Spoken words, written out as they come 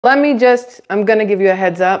I'm going to give you a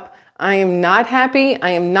heads up. I am not happy. I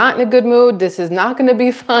am not in a good mood. This is not going to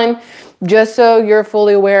be fun. Just so you're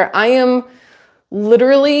fully aware, I am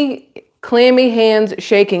literally clammy hands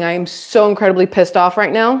shaking. I am so incredibly pissed off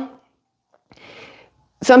right now.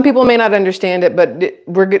 Some people may not understand it, but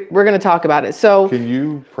we're going to talk about it. So can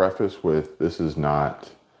you preface with, this is not,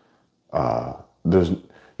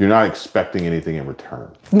 you're not expecting anything in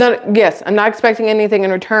return? Yes, I'm not expecting anything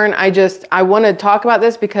in return. I want to talk about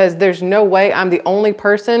this because there's no way I'm the only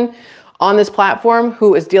person on this platform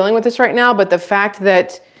who is dealing with this right now. But the fact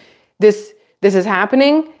that this is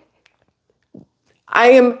happening,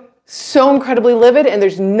 I am so incredibly livid and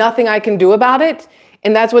there's nothing I can do about it.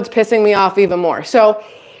 And that's what's pissing me off even more. So,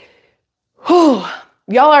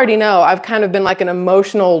 y'all already know I've kind of been like an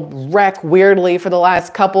emotional wreck weirdly for the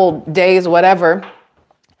last couple days, whatever.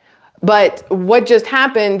 But what just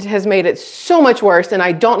happened has made it so much worse, and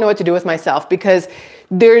I don't know what to do with myself because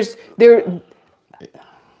you're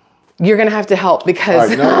gonna have to help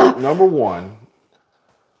because right, number one,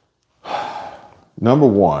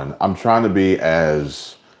 I'm trying to be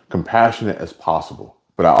as compassionate as possible,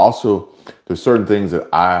 but there's certain things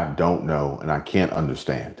that I don't know and I can't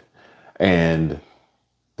understand. And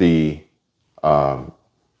the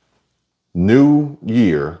new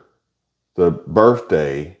year, the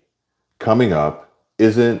birthday coming up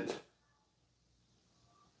isn't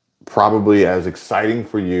probably as exciting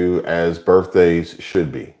for you as birthdays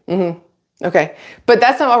should be. Mm-hmm. Okay. But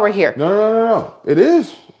that's not why we're here. No. It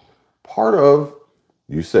is part of,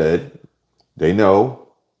 you said, they know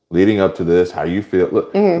leading up to this, how you feel.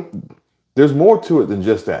 Look, there's more to it than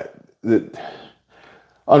just that.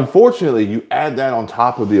 Unfortunately, you add that on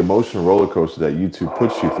top of the emotional roller coaster that YouTube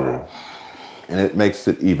puts you through, and it makes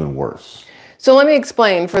it even worse. So let me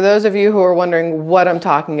explain for those of you who are wondering what I'm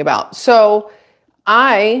talking about. So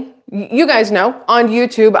you guys know on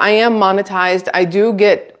YouTube, I am monetized. I do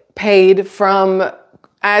get paid from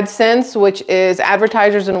AdSense, which is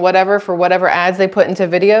advertisers and whatever for whatever ads they put into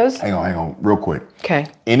videos. Hang on, real quick. Okay.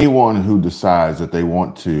 Anyone who decides that they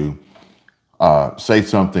want to say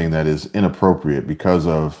something that is inappropriate because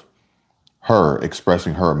of her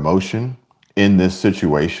expressing her emotion in this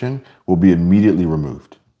situation will be immediately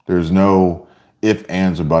removed. There's no if,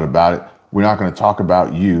 ands, or but about it. We're not going to talk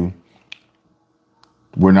about you.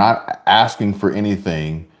 We're not asking for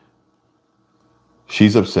anything.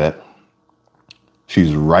 She's upset.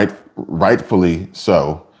 She's rightfully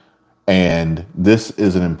so. And this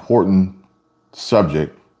is an important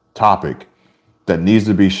topic that needs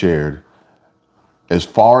to be shared as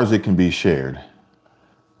far as it can be shared.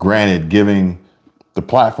 Granted, giving the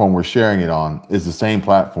platform we're sharing it on is the same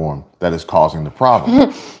platform that is causing the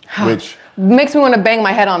problem, which makes me want to bang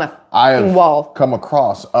my head on a wall. Come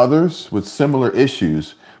across others with similar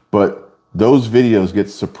issues, but those videos get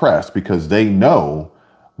suppressed because they know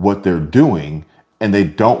what they're doing and they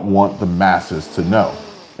don't want the masses to know.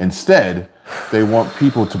 Instead, they want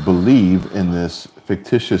people to believe in this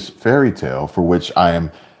fictitious fairy tale for which I am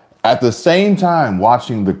at the same time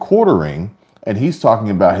watching The Quartering, and he's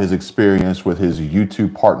talking about his experience with his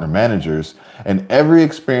YouTube partner managers, and every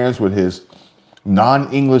experience with his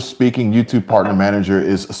non-English speaking YouTube partner manager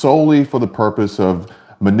is solely for the purpose of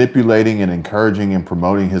manipulating and encouraging and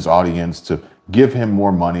promoting his audience to give him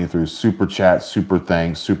more money through super chats, super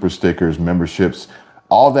thanks, super stickers, memberships,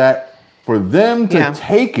 all that for them to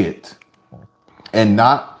take it and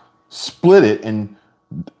not split it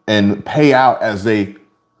and pay out as they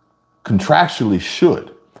contractually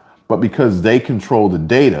should. But because they control the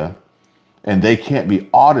data and they can't be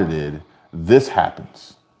audited, this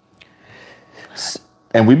happens.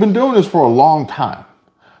 And we've been doing this for a long time.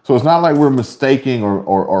 So it's not like we're mistaking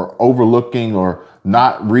or overlooking or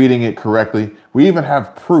not reading it correctly. We even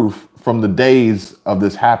have proof from the days of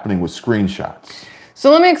this happening with screenshots.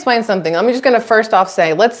 So let me explain something. I'm just going to first off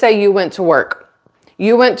say, let's say you went to work.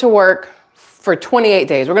 You went to work for 28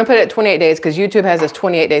 days. We're going to put it at 28 days because YouTube has this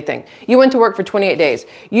 28-day thing. You went to work for 28 days.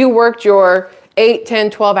 You worked your 8,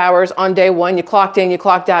 10, 12 hours on day one. You clocked in, you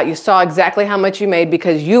clocked out. You saw exactly how much you made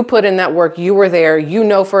because you put in that work. You were there. You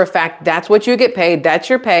know for a fact that's what you get paid. That's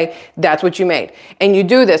your pay. That's what you made. And you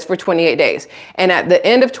do this for 28 days. And at the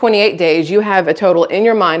end of 28 days, you have a total in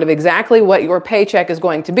your mind of exactly what your paycheck is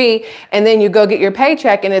going to be. And then you go get your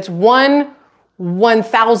paycheck and it's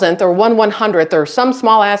 1/1000th or 1/100th or some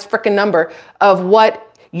small ass freaking number of what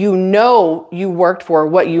you know you worked for,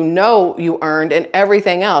 what you know you earned, and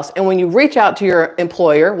everything else. And when you reach out to your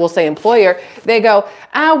employer, we'll say employer, they go,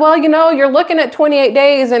 well, you know, you're looking at 28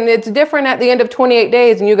 days and it's different at the end of 28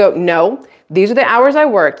 days. And you go, no, these are the hours I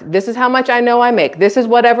worked. This is how much I know I make. This is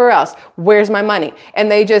whatever else. Where's my money?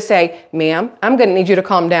 And they just say, ma'am, I'm going to need you to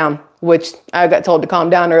calm down, which I got told to calm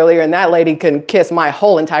down earlier. And that lady can kiss my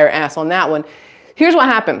whole entire ass on that one. Here's what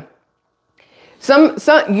happened.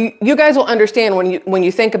 You guys will understand when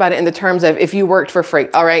you think about it in the terms of if you worked for free.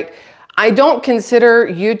 All right. I don't consider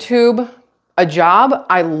YouTube a job.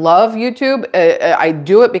 I love YouTube. I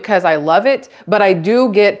do it because I love it, but I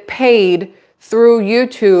do get paid through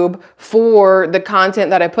YouTube for the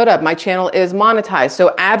content that I put up. My channel is monetized.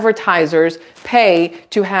 So advertisers pay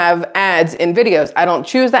to have ads in videos. I don't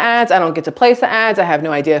choose the ads. I don't get to place the ads. I have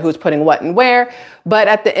no idea who's putting what and where. But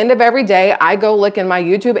at the end of every day, I go look in my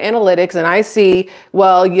YouTube analytics and I see,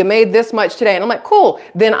 well, you made this much today. And I'm like, cool.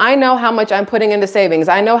 Then I know how much I'm putting into savings.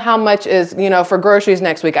 I know how much is, for groceries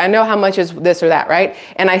next week. I know how much is this or that, right?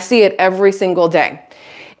 And I see it every single day.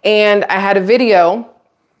 And I had a video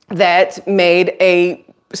that made a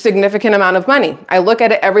significant amount of money. I look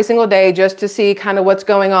at it every single day just to see kind of what's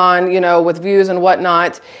going on, with views and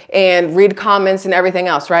whatnot, and read comments and everything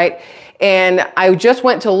else, right? And I just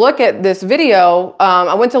went to look at this video.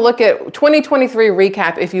 I went to look at 2023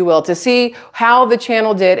 recap, if you will, to see how the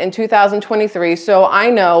channel did in 2023. So I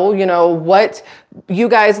know, what you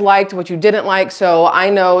guys liked, what you didn't like. So I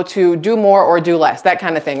know to do more or do less, that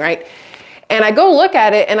kind of thing, right? And I go look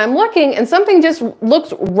at it and I'm looking and something just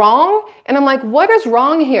looks wrong. And I'm like, what is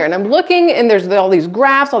wrong here? And I'm looking and there's all these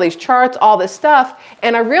graphs, all these charts, all this stuff.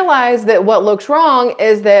 And I realized that what looks wrong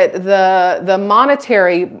is that the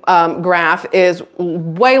monetary graph is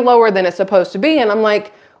way lower than it's supposed to be. And I'm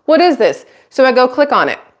like, what is this? So I go click on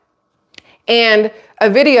it. And a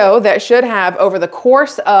video that should have over the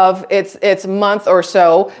course of its month or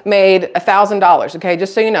so made $1,000. Okay,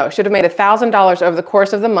 just so you know, it should have made $1,000 over the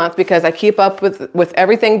course of the month because I keep up with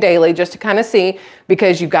everything daily just to kind of see,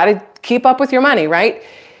 because you've got to keep up with your money, right?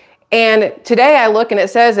 And today I look and it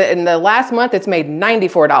says that in the last month it's made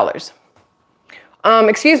 $94.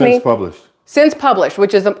 Since published. Since published,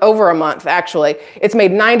 which is over a month actually, it's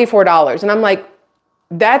made $94. And I'm like,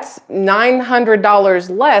 that's $900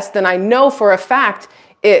 less than I know for a fact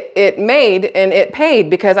it made and it paid,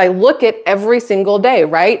 because I look at every single day,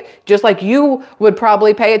 right? Just like you would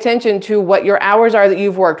probably pay attention to what your hours are that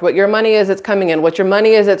you've worked, what your money is that's coming in, what your money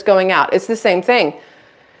is that's going out. It's the same thing.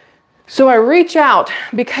 So I reach out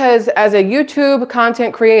because as a YouTube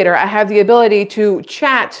content creator, I have the ability to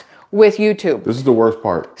chat with YouTube. This is the worst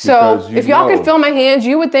part. So if y'all could feel my hands,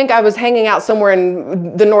 you would think I was hanging out somewhere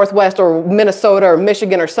in the Northwest or Minnesota or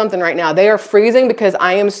Michigan or something right now. They are freezing because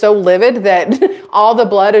I am so livid that all the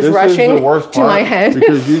blood is rushing to my head.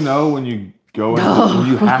 Because when you go in,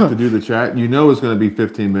 you have to do the chat, it's going to be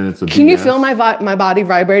 15 minutes of BS. Can you feel my body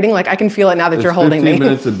vibrating? Like I can feel it now that you're holding me. 15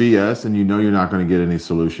 minutes of BS and you're not going to get any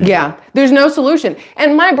solution. Yeah, there's no solution.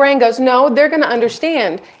 And my brain goes, no, they're going to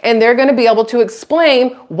understand and they're going to be able to explain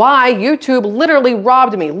why YouTube literally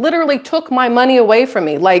robbed me, literally took my money away from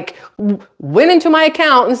me, like went into my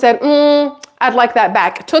account and said, I'd like that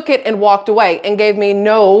back, took it and walked away and gave me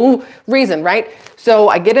no reason, right? So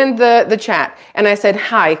I get in the chat and I said,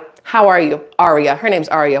 hi. How are you? Aria. Her name's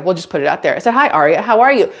Aria. We'll just put it out there. I said, hi, Aria. How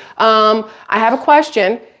are you? I have a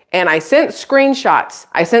question. And I sent screenshots.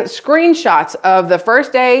 I sent screenshots of the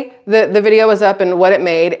first day the video was up and what it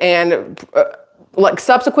made and like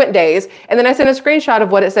subsequent days. And then I sent a screenshot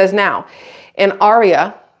of what it says now. And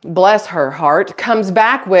Aria, bless her heart, comes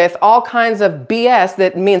back with all kinds of BS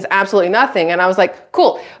that means absolutely nothing. And I was like,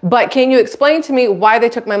 cool, but can you explain to me why they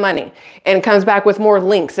took my money? And comes back with more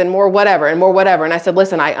links and more whatever and more whatever. And I said,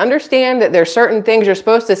 listen, I understand that there's certain things you're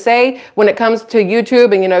supposed to say when it comes to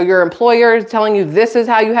YouTube and your employer is telling you this is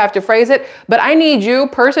how you have to phrase it. But I need you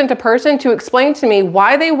person to person to explain to me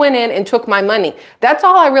why they went in and took my money. That's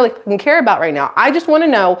all I really care about right now. I just want to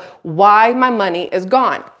know why my money is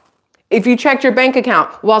gone. If you checked your bank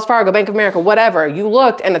account, Wells Fargo, Bank of America, whatever, you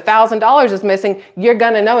looked and $1,000 is missing, you're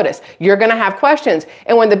going to notice. You're going to have questions.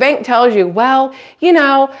 And when the bank tells you, well,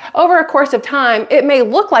 over a course of time, it may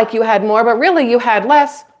look like you had more, but really you had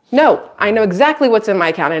less. No, I know exactly what's in my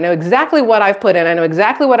account. I know exactly what I've put in. I know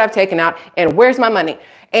exactly what I've taken out and where's my money.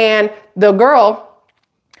 And the girl,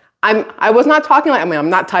 I was not talking like, I'm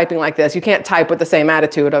not typing like this. You can't type with the same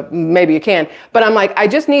attitude of, maybe you can, but I'm like, I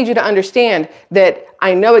just need you to understand that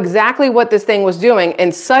I know exactly what this thing was doing.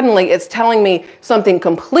 And suddenly it's telling me something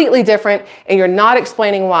completely different and you're not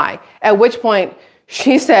explaining why. At which point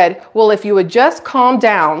she said, well, if you would just calm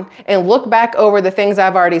down and look back over the things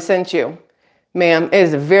I've already sent you, Ma'am, it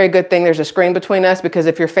is a very good thing there's a screen between us, because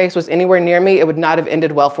if your face was anywhere near me, it would not have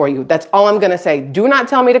ended well for you. That's all I'm going to say. Do not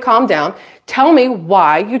tell me to calm down. Tell me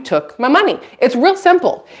why you took my money. It's real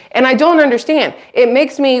simple. And I don't understand. It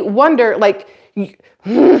makes me wonder, like,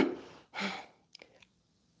 yeah,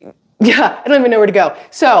 I don't even know where to go.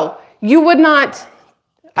 So you would not,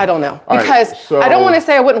 I don't know, because I don't want to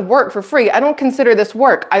say I wouldn't work for free. I don't consider this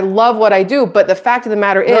work. I love what I do, but the fact of the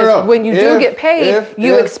matter is, when you do get paid,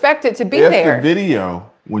 you expect it to be there. The video,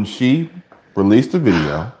 when she released the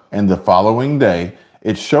video, and the following day,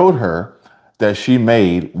 it showed her that she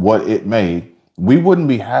made what it made, we wouldn't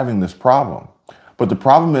be having this problem. But the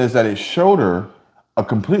problem is that it showed her a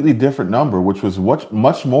completely different number, which was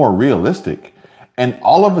much more realistic. And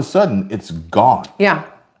all of a sudden, it's gone. Yeah.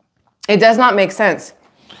 It does not make sense.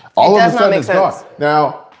 All of a sudden it's gone.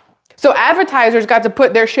 Now, so advertisers got to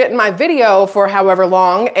put their shit in my video for however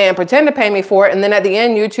long and pretend to pay me for it, and then at the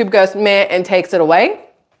end, YouTube goes meh and takes it away.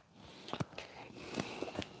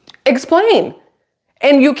 Explain.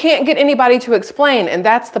 And you can't get anybody to explain, and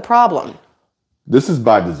that's the problem. This is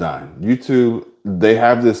by design. YouTube, they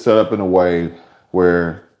have this set up in a way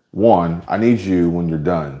where, one, I need you, when you're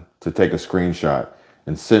done, to take a screenshot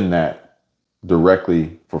and send that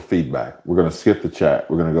directly for feedback. We're going to skip the chat.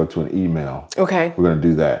 We're going to go to an email. Okay. We're going to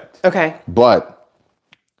do that. Okay. But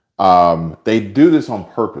they do this on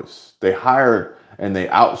purpose. They hire and they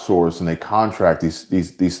outsource and they contract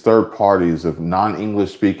these third parties of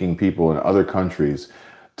non-English speaking people in other countries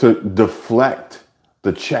to deflect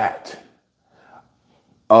the chat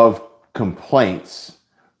of complaints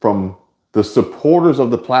from the supporters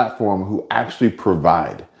of the platform who actually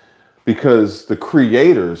provide. Because the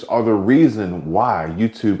creators are the reason why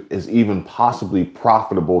YouTube is even possibly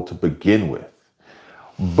profitable to begin with.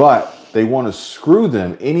 But they want to screw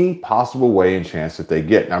them any possible way and chance that they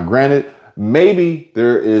get. Now, granted, maybe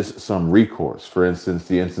there is some recourse. For instance,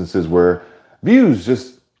 the instances where views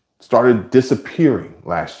just started disappearing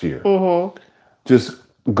last year. Just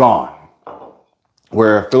gone.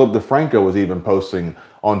 Where Philip DeFranco was even posting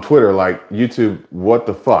on Twitter, like, YouTube, what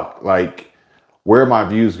the fuck? Like, where are my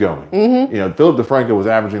views going? You know, Philip DeFranco was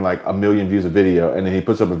averaging like 1 million views a video, and then he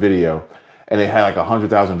puts up a video and it had like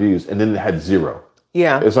 100,000 views, and then it had 0.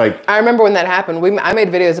 Yeah. It's like, I remember when that happened. I made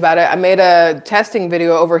videos about it. I made a testing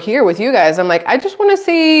video over here with you guys. I'm like, I just want to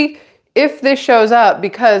see if this shows up,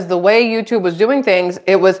 because the way YouTube was doing things,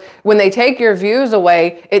 it was when they take your views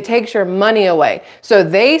away, it takes your money away. So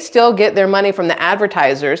they still get their money from the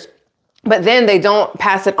advertisers, but then they don't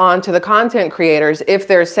pass it on to the content creators if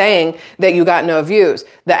they're saying that you got no views.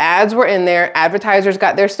 The ads were in there, advertisers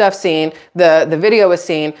got their stuff seen, the video was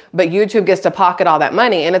seen, but YouTube gets to pocket all that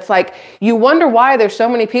money. And it's like, you wonder why there's so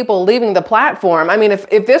many people leaving the platform. I mean,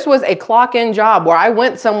 if this was a clock-in job where I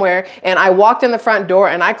went somewhere and I walked in the front door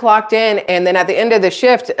and I clocked in, and then at the end of the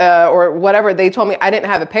shift or whatever, they told me I didn't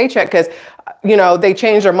have a paycheck because, you know, they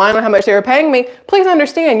changed their mind on how much they were paying me, please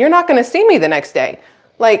understand, you're not going to see me the next day.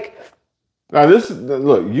 Like, now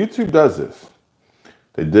look, YouTube does this.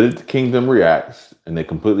 They did it to Kingdom Reacts, and they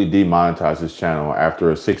completely demonetized his channel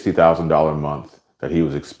after a $60,000 a month that he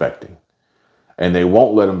was expecting. And they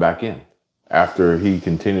won't let him back in after he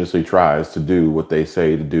continuously tries to do what they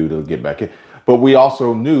say to do to get back in. But we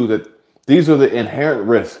also knew that these are the inherent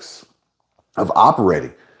risks of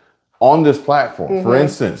operating on this platform. For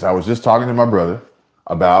instance, I was just talking to my brother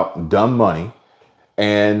about dumb money,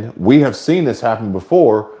 and we have seen this happen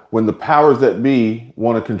before. When the powers that be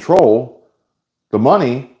want to control the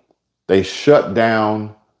money, they shut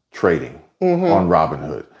down trading on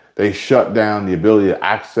Robinhood. They shut down the ability to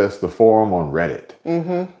access the forum on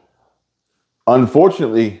Reddit.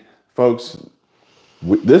 Unfortunately, folks,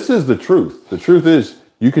 this is the truth. The truth is,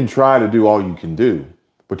 you can try to do all you can do,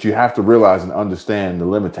 but you have to realize and understand the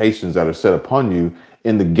limitations that are set upon you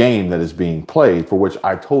in the game that is being played, for which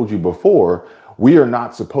I told you before, we are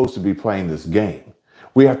not supposed to be playing this game.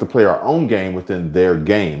 We have to play our own game within their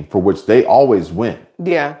game, for which they always win.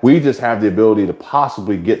 Yeah. We just have the ability to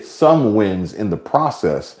possibly get some wins in the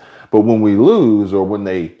process. But when we lose, or when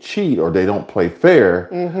they cheat, or they don't play fair,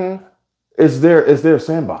 is their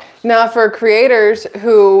sandbox. Now, for creators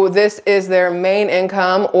who this is their main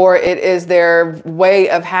income, or it is their way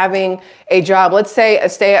of having a job, let's say a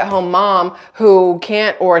stay-at-home mom who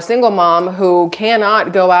can't, or a single mom who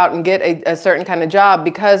cannot go out and get a certain kind of job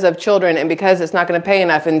because of children and because it's not going to pay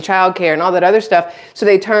enough in childcare and all that other stuff. So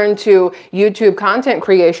they turn to YouTube content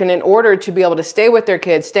creation in order to be able to stay with their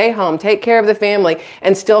kids, stay home, take care of the family,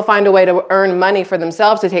 and still find a way to earn money for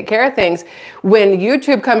themselves to take care of things. When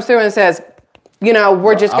YouTube comes through and says, you know,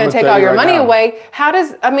 we're just going to take all your money away. How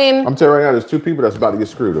does, I mean... I'm telling you right now, there's 2 people that's about to get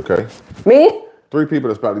screwed, okay? Me? 3 people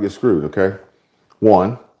that's about to get screwed, okay?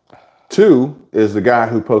 One. Two is the guy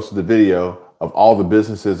who posted the video of all the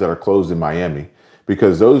businesses that are closed in Miami,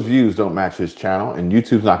 because those views don't match his channel and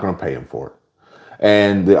YouTube's not going to pay him for it.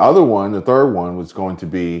 And the other one, the third one, was going to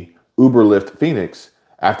be Uber Lyft Phoenix,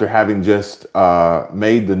 after having just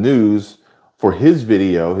made the news for his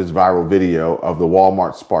video, his viral video of the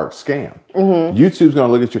Walmart Spark scam. YouTube's going to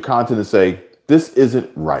look at your content and say, this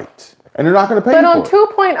isn't right. And they're not going to pay you for it. But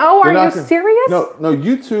on 2.0, are you serious? No,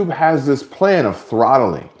 YouTube has this plan of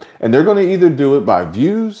throttling. And they're going to either do it by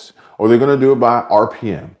views or they're going to do it by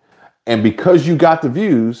RPM. And because you got the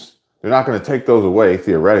views, they're not going to take those away,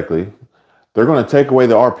 theoretically. They're going to take away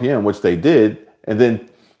the RPM, which they did, and then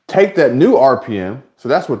take that new RPM. So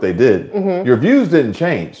that's what they did. Your views didn't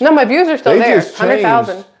change. No, my views are still there.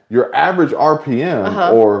 100,000. Your average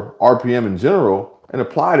RPM or RPM in general, and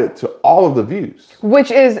applied it to all of the views.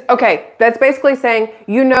 Which is, okay, that's basically saying,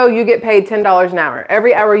 you know, you get paid $10 an hour.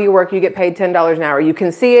 Every hour you work, you get paid $10 an hour. You can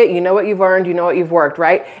see it, you know what you've earned, you know what you've worked,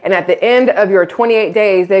 right? And at the end of your 28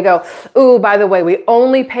 days, they go, ooh, by the way, we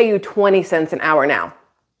only pay you 20 cents an hour now.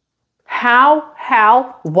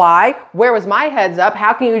 How, why? Where was my heads up?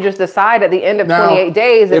 How can you just decide at the end of 28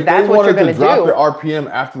 days if that's what you're going to do? If they wanted to drop the RPM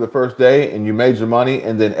after the first day and you made your money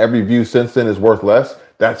and then every view since then is worth less,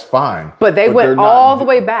 that's fine. But they went all the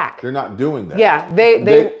way back. They're not doing that. Yeah,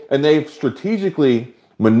 and they've strategically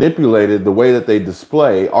manipulated the way that they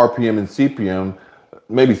display RPM and CPM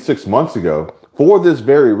maybe 6 months ago for this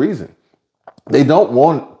very reason. They don't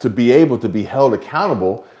want to be able to be held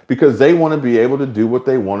accountable because they want to be able to do what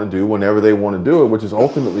they want to do whenever they want to do it, which is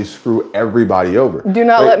ultimately screw everybody over. Do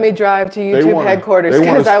not let me drive to YouTube headquarters,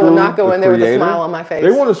 because I will not go in there with a smile on my face.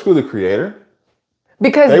 They want to screw the creator.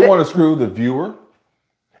 Because they want to screw the viewer.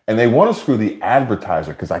 And they want to screw the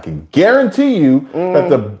advertiser, because I can guarantee you that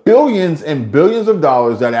the billions and billions of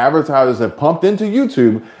dollars that advertisers have pumped into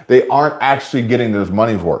YouTube, they aren't actually getting their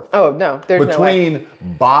money's worth. Oh, no, there's no way.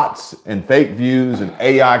 Between bots and fake views and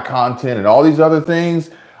AI content and all these other things,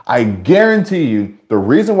 I guarantee you the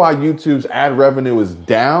reason why YouTube's ad revenue is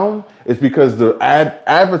down is because the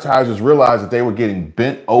advertisers realized that they were getting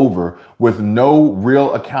bent over with no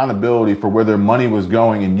real accountability for where their money was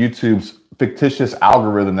going in YouTube's fictitious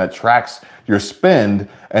algorithm that tracks your spend,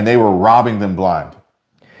 and they were robbing them blind.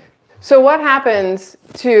 So what happens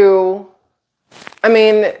to,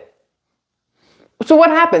 so what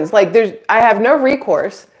happens? Like, I have no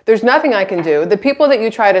recourse. There's nothing I can do. The people that you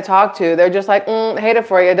try to talk to, they're just like, hate it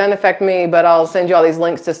for you. It doesn't affect me, but I'll send you all these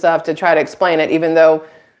links to stuff to try to explain it, even though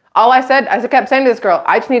all I kept saying to this girl,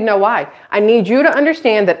 I just need to know why. I need you to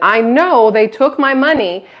understand that I know they took my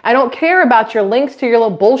money. I don't care about your links to your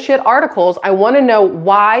little bullshit articles. I want to know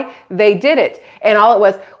why they did it. And all it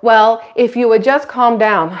was, well, if you would just calm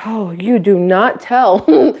down. Oh, you do not tell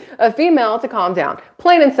a female to calm down.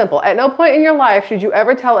 Plain and simple. At no point in your life should you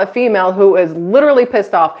ever tell a female who is literally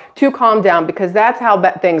pissed off to calm down, because that's how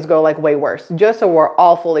things go, like, way worse. Just so we're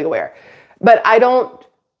all fully aware. But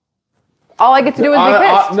all I get to do is be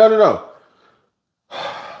pissed. No.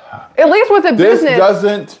 At least with a business. This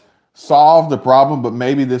doesn't solve the problem, but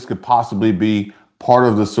maybe this could possibly be part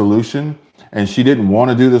of the solution. And she didn't want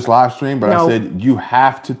to do this live stream, but I said, you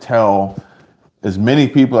have to tell as many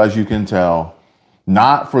people as you can tell,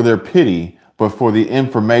 not for their pity, but for the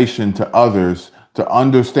information to others to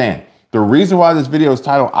understand. The reason why this video is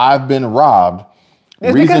titled, I've Been Robbed,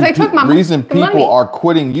 it's because they took my money. The reason people are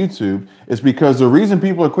quitting YouTube is because the reason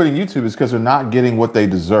people are quitting YouTube is because they're not getting what they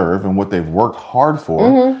deserve and what they've worked hard for,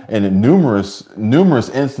 and in numerous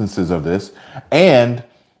instances of this. And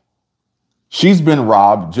she's been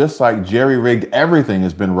robbed, just like Jerree Rigged Everything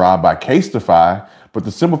has been robbed by Casetify. But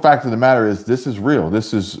the simple fact of the matter is, this is real.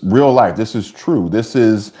 This is real life. This is true. This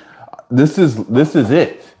is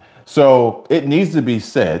it. So it needs to be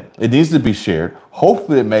said. It needs to be shared.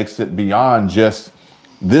 Hopefully it makes it beyond just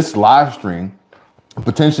this live stream,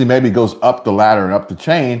 potentially maybe goes up the ladder and up the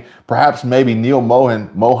chain. Perhaps maybe Neil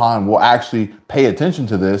Mohan will actually pay attention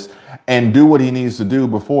to this and do what he needs to do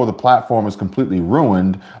before the platform is completely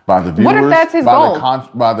ruined by the viewers, what if that's his goal?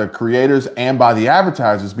 By the creators and by the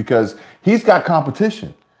advertisers, because he's got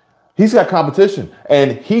competition. He's got competition,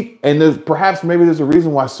 and perhaps maybe there's a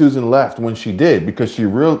reason why Susan left when she did, because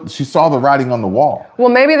she saw the writing on the wall. Well,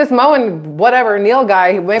 maybe this Moen, whatever, Neil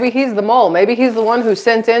guy, maybe he's the mole. Maybe he's the one who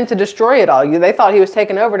sent in to destroy it all. They thought he was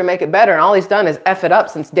taking over to make it better, and all he's done is F it up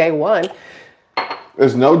since day one.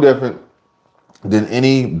 It's no different than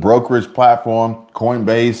any brokerage platform,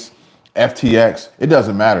 Coinbase, FTX. It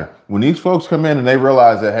doesn't matter. When these folks come in and they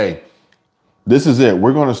realize that, hey, this is it.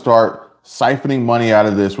 We're going to start siphoning money out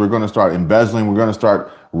of this. We're going to start embezzling. We're going to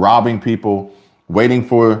start robbing people, waiting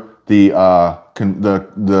for the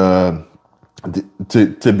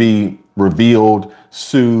to be revealed,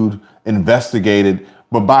 sued, investigated.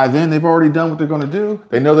 But by then they've already done what they're going to do.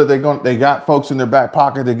 They know that they got folks in their back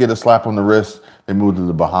pocket to get a slap on the wrist. They move to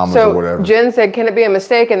the bahamas or whatever. Jen said, can it be a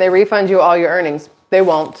mistake and they refund you all your earnings? They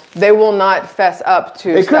won't. They will not fess up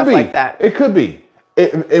to stuff like that. It could be.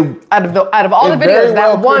 Out of all the videos,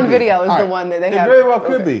 that one video is the one that they have. It very well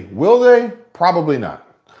could be. Will they? Probably not.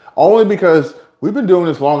 Only because we've been doing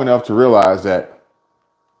this long enough to realize that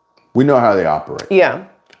we know how they operate. Yeah.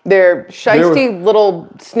 They're shiesty little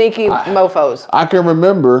sneaky mofos. I can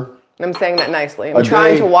remember. I'm saying that nicely. I'm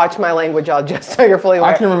trying to watch my language, y'all, just so you're fully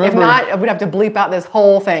aware. I can remember. If not, I would have to bleep out this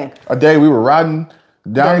whole thing. A day we were riding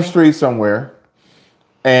down the street somewhere,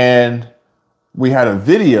 and we had a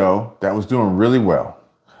video that was doing really well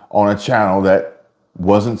on a channel that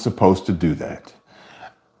wasn't supposed to do that.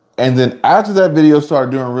 And then after that video started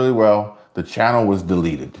doing really well, the channel was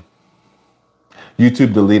deleted.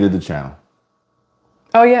 YouTube deleted the channel.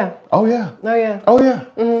 Oh, yeah. Oh, yeah. Oh, yeah. Oh, yeah.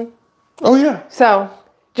 Mm-hmm. Oh, yeah. So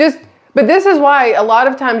but this is why a lot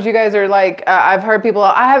of times you guys are like, I've heard people,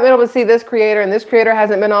 I haven't been able to see this creator and this creator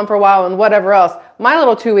hasn't been on for a while and whatever else. My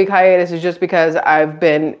little 2-week hiatus is just because I've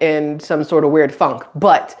been in some sort of weird funk.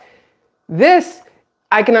 But this,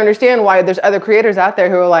 I can understand why there's other creators out there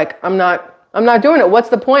who are like, I'm not doing it. What's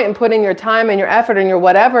the point in putting your time and your effort and your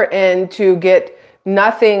whatever in to get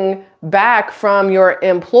nothing back from your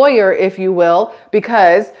employer, if you will,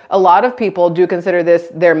 because a lot of people do consider this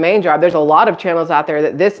their main job. There's a lot of channels out there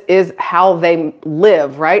that this is how they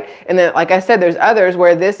live, right? And then, like I said, there's others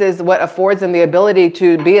where this is what affords them the ability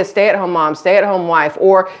to be a stay-at-home mom, stay-at-home wife,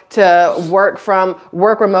 or to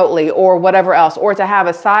work remotely or whatever else, or to have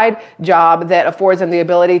a side job that affords them the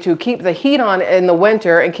ability to keep the heat on in the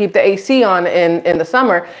winter and keep the AC on in the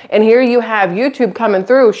summer. And here you have YouTube coming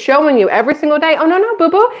through showing you every single day, oh, no,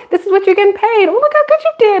 boo-boo, this is what you're getting paid. Oh, look how good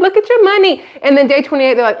you did. Look at your money. And then day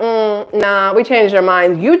 28, they're like, nah, we changed our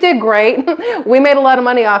minds. You did great. We made a lot of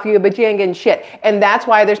money off you, but you ain't getting shit. And that's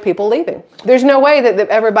why there's people leaving. There's no way that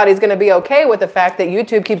everybody's going to be okay with the fact that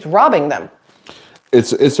YouTube keeps robbing them.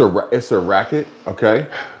 It's a racket, okay?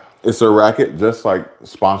 It's a racket, just like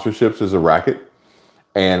sponsorships is a racket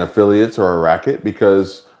and affiliates are a racket,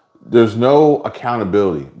 because there's no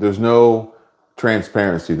accountability. There's no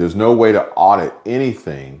transparency. There's no way to audit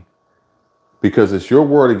anything, because it's your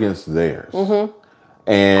word against theirs. Mm-hmm.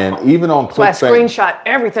 And even on ClickBank, so I screenshot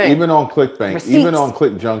everything. Even on ClickBank, Receipts. Even on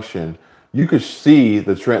ClickJunction, you could see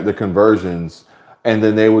the conversions, and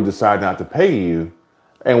then they would decide not to pay you.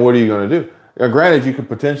 And what are you going to do? Now, granted, you could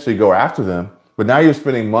potentially go after them, but now you're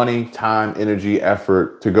spending money, time, energy,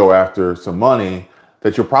 effort to go after some money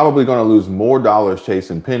that you're probably going to lose more dollars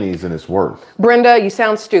chasing pennies than it's worth. Brenda, you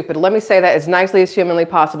sound stupid. Let me say that as nicely as humanly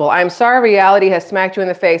possible. I'm sorry reality has smacked you in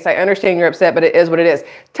the face. I understand you're upset, but it is what it is.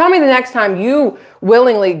 Tell me the next time you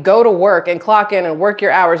willingly go to work and clock in and work your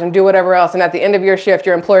hours and do whatever else, and at the end of your shift,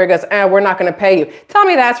 your employer goes, we're not going to pay you. Tell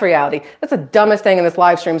me that's reality. That's the dumbest thing in this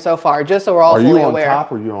live stream so far, just so we're all fully aware. Are you on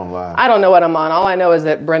top or are you on live? I don't know what I'm on. All I know is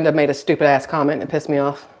that Brenda made a stupid ass comment and it pissed me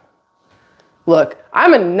off. Look,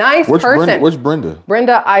 I'm a nice person. Which Brenda?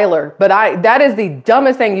 Brenda Eiler. But that is the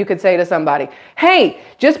dumbest thing you could say to somebody. Hey,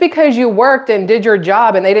 just because you worked and did your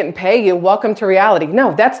job and they didn't pay you, welcome to reality.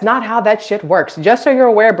 No, that's not how that shit works. Just so you're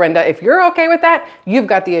aware, Brenda, if you're okay with that, you've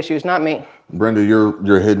got the issues, not me. Brenda,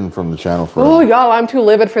 you're hidden from the channel forever. Oh, y'all, I'm too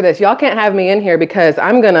livid for this. Y'all can't have me in here because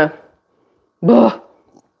I'm gonna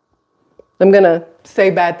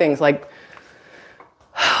say bad things like,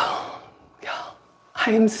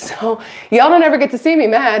 y'all don't ever get to see me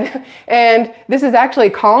mad. And this is actually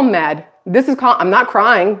calm mad. This is calm. I'm not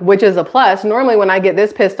crying, which is a plus. Normally when I get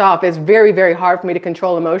this pissed off, it's very, very hard for me to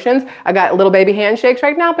control emotions. I got little baby handshakes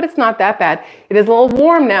right now, but it's not that bad. It is a little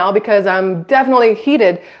warm now because I'm definitely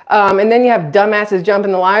heated. And then you have dumbasses jump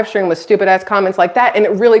in the live stream with stupid ass comments like that. And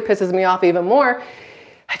it really pisses me off even more.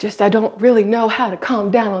 I don't really know how to calm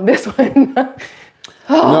down on this one.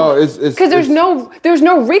 No, it's because there's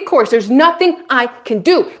no recourse. There's nothing I can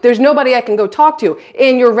do. There's nobody I can go talk to.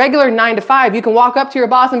 In your regular 9 to 5, you can walk up to your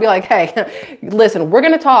boss and be like, hey, listen, we're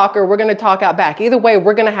going to talk or we're going to talk out back. Either way,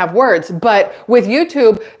 we're going to have words. But with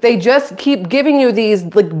YouTube, they just keep giving you these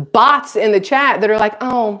like bots in the chat that are like,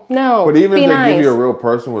 oh, no, but even if they nice. give you a real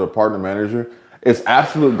person with a partner manager, it's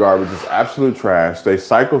absolute garbage. It's absolute trash. They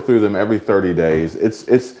cycle through them every 30 days. It's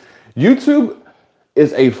YouTube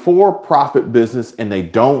is a for-profit business, and they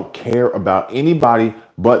don't care about anybody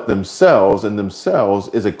but themselves, and themselves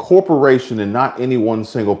is a corporation and not any one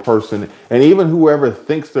single person. And even whoever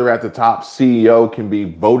thinks they're at the top CEO can be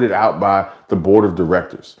voted out by the board of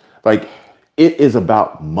directors. Like, it is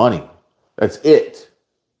about money. That's it.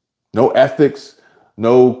 No ethics,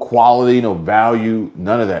 no quality, no value,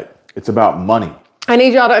 none of that. It's about money. I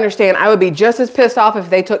need y'all to understand, I would be just as pissed off if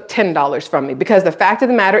they took $10 from me, because the fact of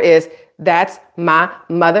the matter is that's my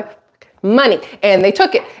mother money, and they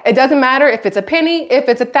took it. It doesn't matter if it's a penny, if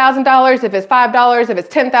it's $1,000, if it's $5, if it's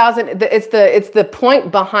 10,000. It's the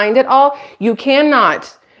point behind it all. You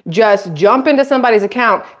cannot just jump into somebody's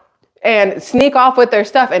account and sneak off with their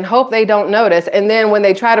stuff and hope they don't notice. And then when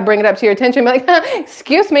they try to bring it up to your attention, be like,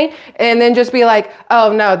 excuse me. And then just be like,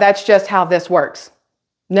 oh no, that's just how this works.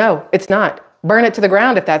 No, it's not. Burn it to the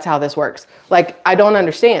ground if that's how this works. Like, I don't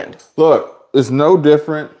understand. Look, it's no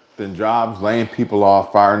different than jobs, laying people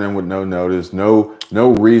off, firing them with no notice, no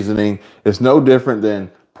reasoning. It's no different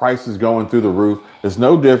than prices going through the roof. It's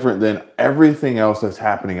no different than everything else that's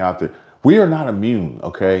happening out there. We are not immune,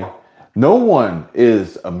 okay? No one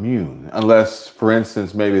is immune unless, for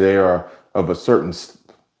instance, maybe they are of a certain,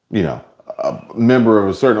 a member of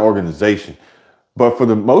a certain organization. But for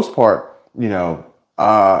the most part,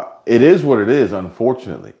 it is what it is,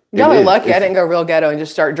 unfortunately. Y'all are lucky I didn't go real ghetto and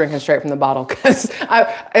just start drinking straight from the bottle, because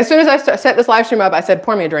as soon as I set this live stream up, I said,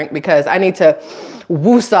 pour me a drink, because I need to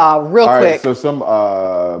woo-saw real quick. All right, so some,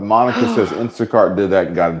 Monica says Instacart did that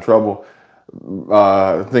and got in trouble.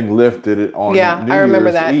 I think Lyft did it on New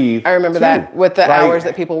Year's Eve. I remember that with the hours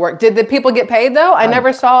that people work. Did the people get paid though? I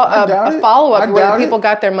never saw a follow-up where the people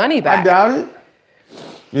got their money back. I doubt it.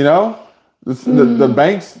 The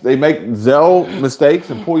banks, they make Zelle mistakes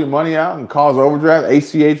and pull your money out and cause overdraft,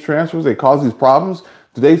 ACH transfers. They cause these problems.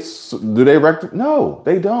 Do they rectify? No,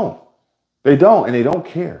 they don't. They don't, and they don't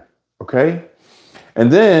care. Okay.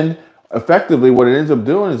 And then effectively what it ends up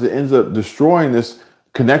doing is it ends up destroying this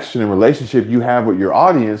connection and relationship you have with your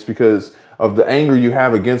audience, because of the anger you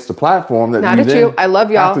have against the platform that I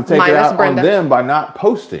love y'all. Have to take it out on them by not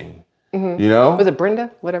posting. Mm-hmm. Was it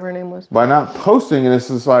Brenda? Whatever her name was. By not posting, and it's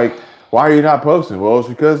just like, why are you not posting? Well, it's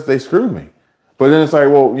because they screwed me. But then it's like,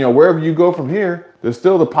 well, wherever you go from here, there's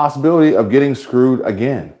still the possibility of getting screwed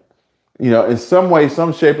again. In some way,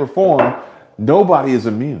 some shape or form, nobody is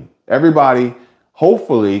immune. Everybody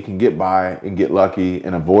hopefully can get by and get lucky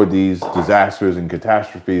and avoid these disasters and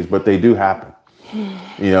catastrophes, but they do happen.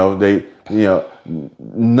 This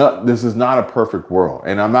is not a perfect world.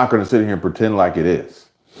 And I'm not going to sit here and pretend like it is.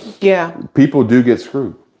 Yeah. People do get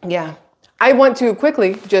screwed. Yeah. I want to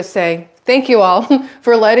quickly just say thank you all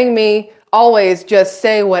for letting me always just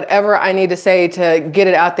say whatever I need to say to get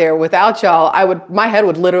it out there. Without y'all, my head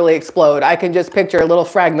would literally explode. I can just picture little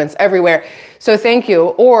fragments everywhere. So thank you.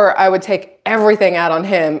 Or I would take everything out on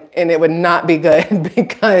him and it would not be good,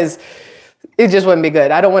 because it just wouldn't be good.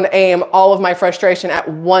 I don't want to aim all of my frustration at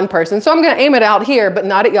one person. So I'm going to aim it out here, but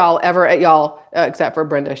not at y'all, ever at y'all, except for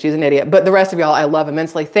Brenda. She's an idiot. But the rest of y'all, I love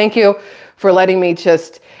immensely. Thank you for letting me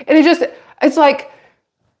it's like,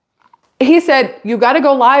 he said, you got to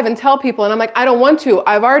go live and tell people. And I'm like, I don't want to.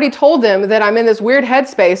 I've already told them that I'm in this weird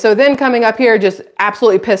headspace. So then coming up here just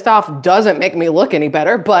absolutely pissed off doesn't make me look any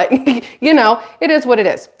better. But, it is what it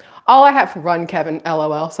is. All I have, run, Kevin,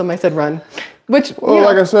 LOL. Somebody said run. Which,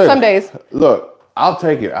 like I said, some days. Look, I'll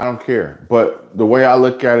take it. I don't care. But the way I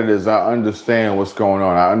look at it is I understand what's going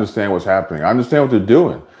on. I understand what's happening. I understand what they're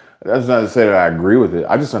doing. That's not to say that I agree with it.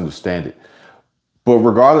 I just understand it. But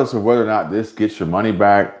regardless of whether or not this gets your money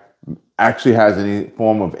back, actually has any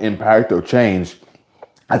form of impact or change,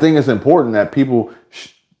 I think it's important that people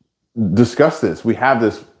discuss this. We have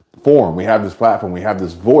this forum, we have this platform, we have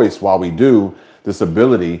this voice while we do this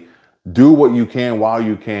ability. Do what you can while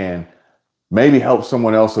you can. Maybe help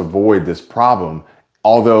someone else avoid this problem.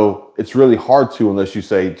 Although it's really hard to, unless you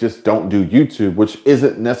say, just don't do YouTube, which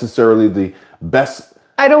isn't necessarily the best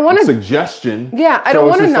suggestion. Yeah, I don't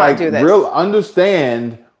want to not do this.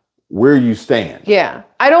 Understand where you stand. Yeah,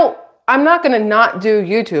 I'm not going to not do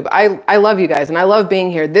YouTube. I love you guys and I love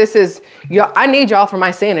being here. I need y'all for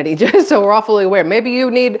my sanity, just so we're all fully aware. Maybe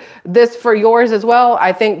you need this for yours as well.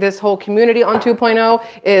 I think this whole community on 2.0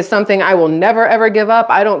 is something I will never, ever give up.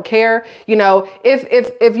 I don't care.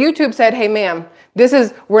 If YouTube said, hey, ma'am,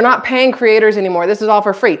 we're not paying creators anymore. This is all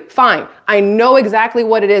for free. Fine. I know exactly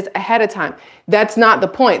what it is ahead of time. That's not the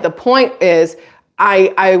point. The point is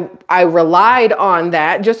I relied on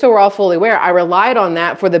that, just so we're all fully aware. I relied on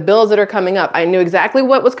that for the bills that are coming up. I knew exactly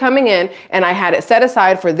what was coming in and I had it set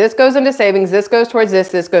aside for this goes into savings, this goes towards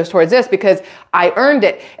this goes towards this, because I earned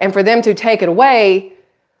it. And for them to take it away,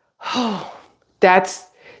 that's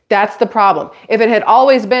the problem. If it had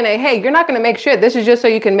always been hey, you're not going to make shit, this is just so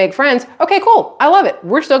you can make friends. Okay, cool. I love it.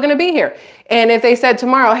 We're still going to be here. And if they said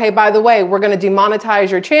tomorrow, hey, by the way, we're going to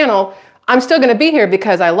demonetize your channel, I'm still going to be here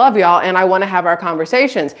because I love y'all and I want to have our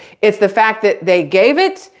conversations. It's the fact that they gave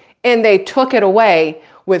it and they took it away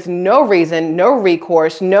with no reason, no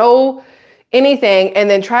recourse, no anything, and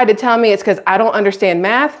then tried to tell me it's because I don't understand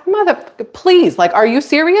math. Please, like, are you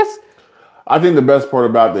serious? I think the best part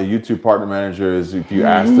about the YouTube partner manager is if you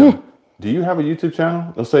ask them, do you have a YouTube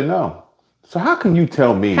channel? They'll say no. So how can you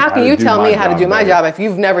tell me how to do my job if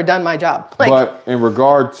you've never done my job? Like, but in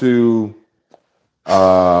regard to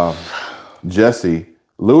Jesse,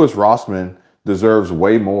 Louis Rossman deserves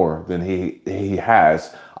way more than he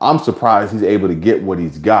has. I'm surprised he's able to get what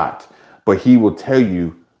he's got, but he will tell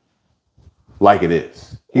you like it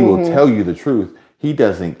is. He will tell you the truth. He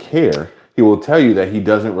doesn't care. He will tell you that he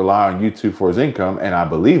doesn't rely on YouTube for his income, and I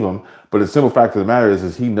believe him. But the simple fact of the matter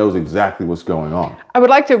is he knows exactly what's going on. I would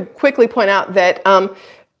like to quickly point out that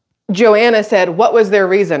Joanna said, what was their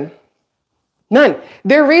reason? None.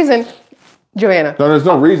 Their reason, Joanna. No, there's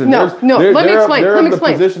no reason. No, let me explain. They're in the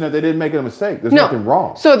position that they didn't make a mistake. There's nothing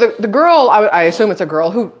wrong. So the girl, I assume it's a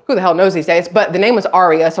girl. Who the hell knows these days? But the name was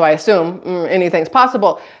Aria, so I assume anything's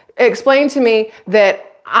possible. Explained to me that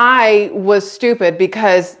I was stupid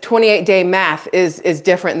because 28-day math is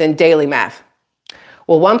different than daily math.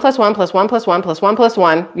 Well, 1 + 1 + 1 + 1 + 1 +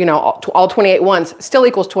 1, you know, all 28 ones still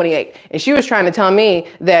equals 28. And she was trying to tell me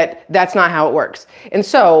that that's not how it works. And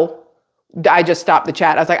so I just stopped the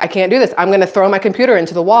chat. I was like, I can't do this. I'm going to throw my computer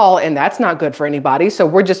into the wall, and that's not good for anybody. So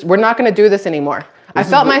we're not going to do this anymore. I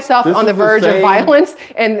felt myself on the verge of violence,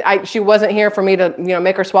 and she wasn't here for me to, you know,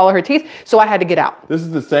 make her swallow her teeth. So I had to get out. This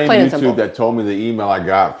is the same YouTube that told me the email I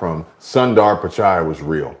got from Sundar Pichai was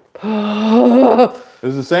real. This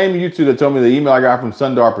is the same YouTube that told me the email I got from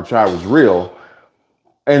Sundar Pichai was real.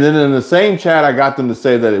 And then in the same chat, I got them to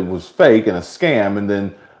say that it was fake and a scam. And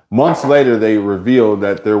then months later, they revealed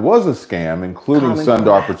that there was a scam, including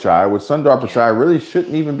Sundar Pichai, which Sundar Pichai really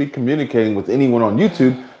shouldn't even be communicating with anyone on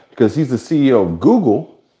YouTube because he's the CEO of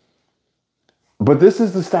Google. But this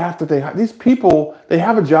is the staff that they have. These people, they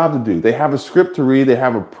have a job to do. They have a script to read. They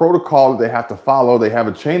have a protocol that they have to follow. They have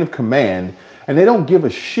a chain of command, and they don't give a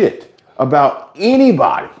shit about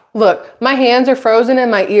anybody. Look, my hands are frozen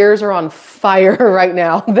and my ears are on fire right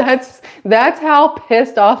now. That's how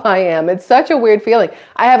pissed off I am. It's such a weird feeling.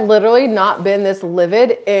 I have literally not been this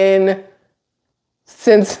livid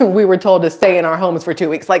since we were told to stay in our homes for 2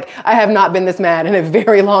 weeks. Like, I have not been this mad in a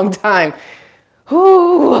very long time.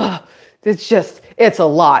 Ooh, it's a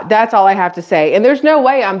lot. That's all I have to say. And there's no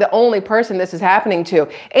way I'm the only person this is happening to.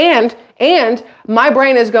 And my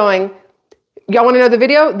brain is going, y'all want to know the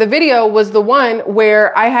video? The video was the one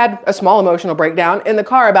where I had a small emotional breakdown in the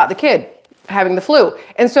car about the kid having the flu.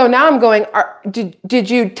 And so now I'm going, did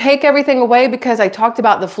you take everything away because I talked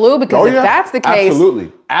about the flu? Because if that's the case.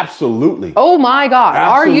 Absolutely. Oh my God.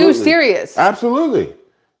 Absolutely. Are you serious? Absolutely.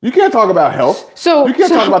 You can't talk about health. You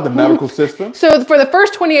can't talk about the medical system. So for the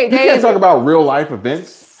first 28 days. You can't talk about real life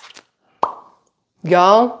events.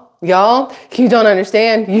 Y'all, you don't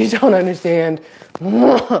understand. You don't understand.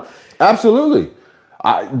 Absolutely.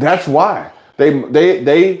 That's why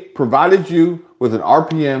they provided you with an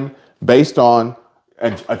RPM based on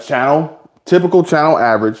a typical channel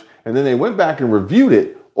average, and then they went back and reviewed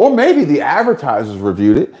it, or maybe the advertisers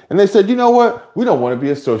reviewed it, and they said, you know what? We don't want to be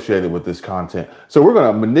associated with this content, so we're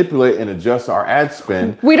going to manipulate and adjust our ad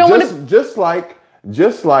spend. We don't want to, just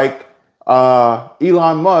like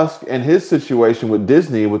Elon Musk and his situation with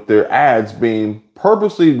Disney, with their ads being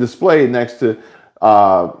purposely displayed next to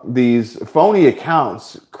these phony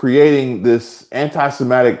accounts creating this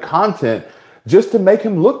anti-Semitic content just to make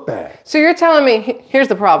him look bad. So you're telling me, here's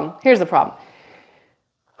the problem.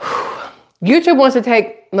 YouTube wants to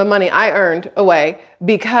take the money I earned away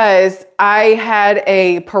because I had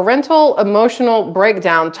a parental emotional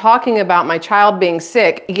breakdown talking about my child being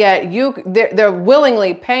sick, yet they're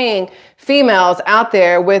willingly paying females out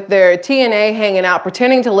there with their TNA hanging out,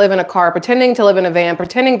 pretending to live in a car, pretending to live in a van,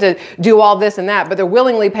 pretending to do all this and that, but they're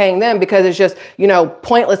willingly paying them because it's just, you know,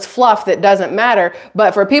 pointless fluff that doesn't matter.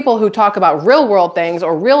 But for people who talk about real world things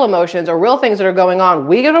or real emotions or real things that are going on,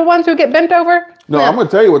 we are the ones who get bent over? No, I'm going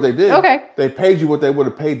to tell you what they did. Okay. They paid you what they would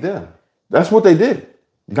have paid them. That's what they did.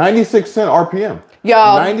 96-cent RPM.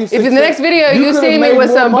 Y'all, if in the next video you see me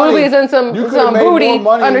with some boobies and some booty,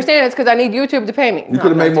 understand it's because I need YouTube to pay me. You could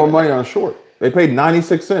have made more money on a short. They paid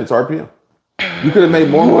 96 cents RPM. You could have made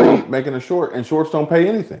more money making a short, and shorts don't pay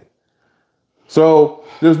anything. So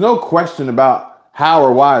there's no question about how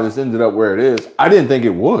or why this ended up where it is. I didn't think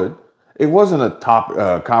it would. It wasn't a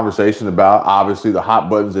top conversation about, obviously, the hot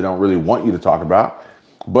buttons they don't really want you to talk about.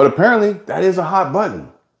 But apparently that is a hot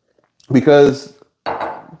button because,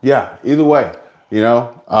 yeah, either way. You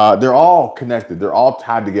know, they're all connected. They're all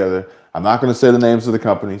tied together. I'm not going to say the names of the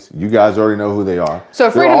companies. You guys already know who they are.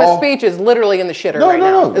 So freedom of speech is literally in the shitter right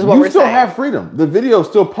now, is what we're saying. You still have freedom. The video is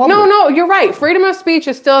still public. No, you're right. Freedom of speech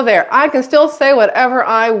is still there. I can still say whatever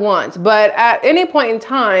I want. But at any point in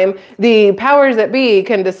time, the powers that be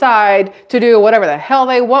can decide to do whatever the hell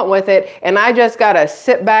they want with it. And I just got to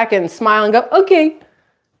sit back and smile and go, okay.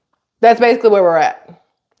 That's basically where we're at.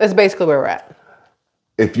 That's basically where we're at.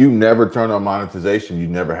 If you never turn on monetization, you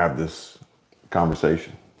never have this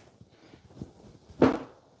conversation.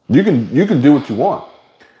 You can do what you want.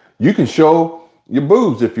 You can show your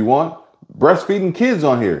boobs if you want. Breastfeeding kids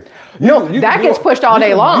on here. That gets pushed all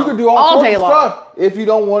day long. You can do all sorts of stuff if you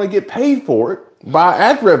don't want to get paid for it by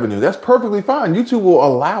ad revenue. That's perfectly fine. YouTube will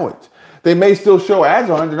allow it. They may still show ads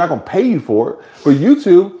on it. They're not going to pay you for it. But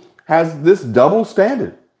YouTube has this double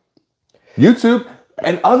standard. YouTube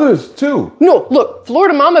and others too. No, look,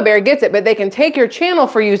 Florida Mama Bear gets it, but they can take your channel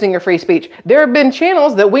for using your free speech. There have been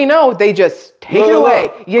channels that we know they just take it away.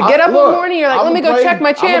 You get up in the morning, you're like, let me go check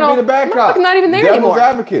my channel. I'm not even there anymore. Devil's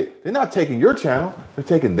advocate. They're not taking your channel. They're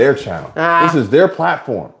taking their channel. This is their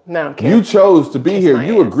platform. No, you chose to be here.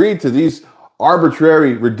 You agreed to these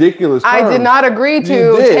arbitrary, ridiculous terms. I did not agree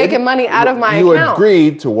to taking money out of my account. You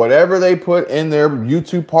agreed to whatever they put in their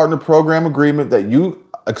YouTube partner program agreement that you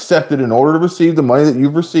accepted in order to receive the money that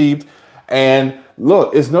you've received. And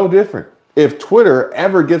look, it's no different. If Twitter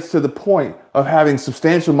ever gets to the point of having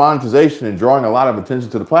substantial monetization and drawing a lot of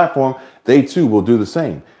attention to the platform, they too will do the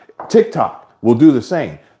same. TikTok will do the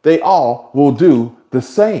same. They all will do the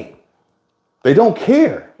same. They don't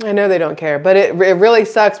care. I know they don't care, but it really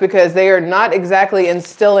sucks because they are not exactly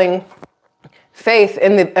instilling faith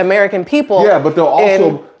in the American people. Yeah, but they'll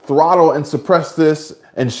also throttle and suppress this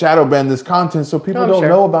and shadow ban this content so people don't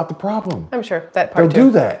know about the problem. I'm sure that part too. They'll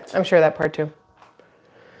do that. I'm sure that part too.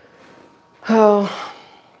 Oh,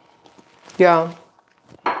 yeah.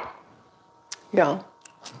 Yeah.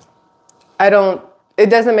 It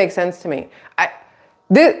doesn't make sense to me.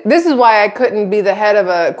 This is why I couldn't be the head of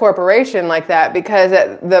a corporation like that, because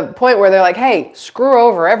at the point where they're like, hey, screw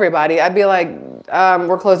over everybody, I'd be like,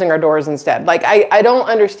 we're closing our doors instead. Like, I don't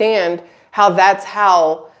understand how that's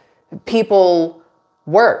how people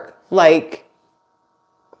work. Like,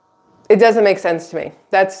 it doesn't make sense to me.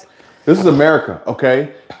 This is America,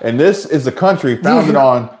 okay? And this is a country founded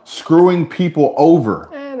on screwing people over,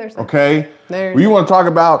 okay? You want to talk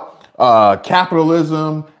about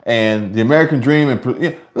capitalism and the American dream,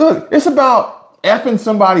 and look, it's about effing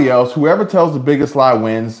somebody else. Whoever tells the biggest lie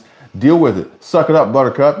wins. Deal with it. Suck it up,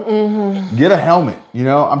 Buttercup. Mm-hmm. Get a helmet.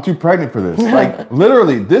 I'm too pregnant for this. Like,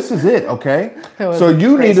 literally, this is it, okay? So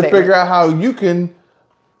you need to figure out how you can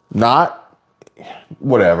not,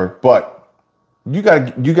 whatever, but you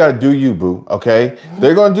gotta do you, boo, okay?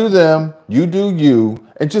 They're gonna do them, you do you,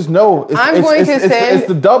 and just know it's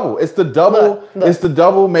the double. It's the double. Look. It's the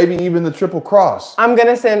double, maybe even the triple cross. I'm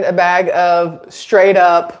gonna send a bag of straight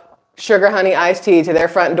up sugar honey iced tea to their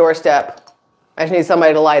front doorstep. I just need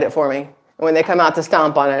somebody to light it for me. And when they come out to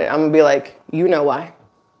stomp on it, I'm gonna be like, you know why.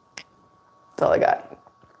 That's all I got.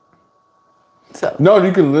 So. No,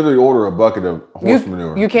 you can literally order a bucket of horse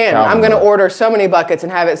manure. You can. I'm going to order so many buckets and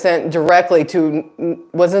have it sent directly to,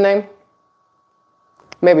 what's his name?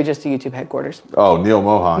 Maybe just to YouTube headquarters. Oh, Neil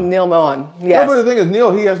Mohan. Neil Mohan, yes. No, but the thing is,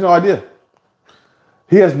 Neil, he has no idea.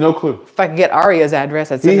 He has no clue. If I could get Aria's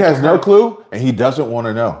address, I'd send He has no clue, and he doesn't want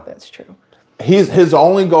to know. That's true. His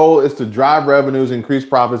only goal is to drive revenues, increase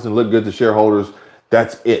profits, and look good to shareholders.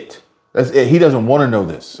 That's it. That's it. He doesn't want to know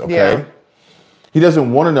this, okay? Yeah. He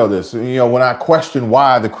doesn't want to know this. When I question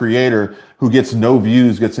why the creator who gets no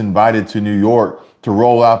views gets invited to New York to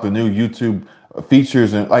roll out the new YouTube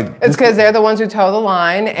features, and like, it's because they're the ones who toe the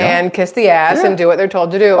line and kiss the ass and do what they're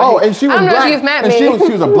told to do. Oh, and she was I don't know if you've met me. She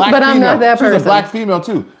was a black but female. I'm not that person. She was a black female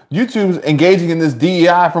too. YouTube's engaging in this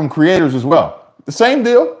DEI from creators as well. The same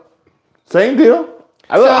deal. Same deal.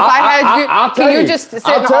 So if I had you, can you just sit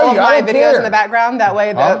in all of my videos in the background? That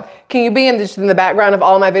way, can you be in the background of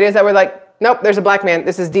all my videos that were like, nope, there's a black man.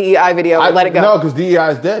 This is DEI video. Let it go. No, because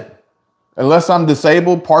DEI is dead. Unless I'm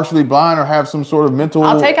disabled, partially blind, or have some sort of mental...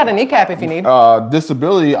 I'll take out a kneecap if you need.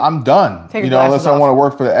 Disability, I'm done. Unless I want to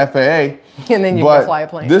work for the FAA. And then you can fly a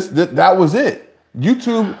plane. That was it.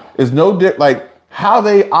 YouTube is no different. Like, how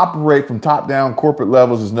they operate from top-down corporate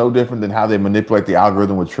levels is no different than how they manipulate the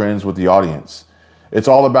algorithm with trends with the audience. It's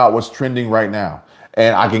all about what's trending right now.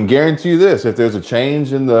 And I can guarantee you this, if there's a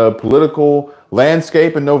change in the political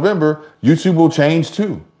landscape in November, YouTube will change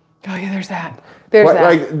too. Oh yeah, there's that.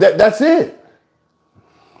 That's it.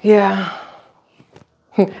 Yeah.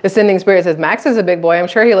 Ascending Spirit says, Max is a big boy. I'm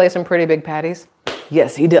sure he lays some pretty big patties.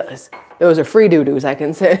 Yes, he does. Those are free doo-doos, I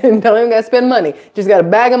can say. Don't even got to spend money. Just got to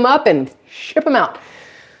bag them up and ship them out.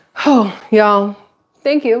 Oh, y'all,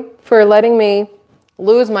 thank you for letting me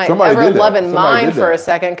lose my ever-loving mind for a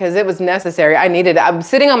second, because it was necessary. I needed it. I'm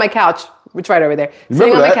sitting on my couch. It's right over there.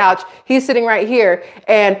 Sitting on the couch. He's sitting right here.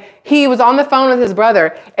 And he was on the phone with his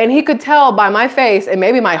brother. And he could tell by my face and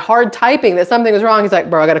maybe my hard typing that something was wrong. He's like,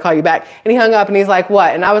 bro, I got to call you back. And he hung up and he's like,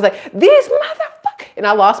 what? And I was like, these motherfuckers. And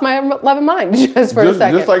I lost my loving mind just for a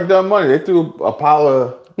second. Just like Dumb Money. They threw a pile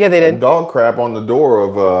of dog crap on the door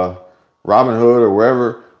of Robinhood or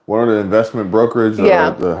wherever, one of the investment brokerage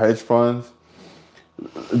or the hedge funds.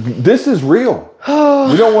 This is real.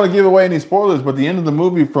 We don't want to give away any spoilers, but the end of the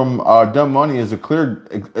movie from Dumb Money is a clear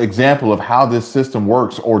example of how this system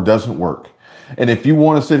works or doesn't work. And if you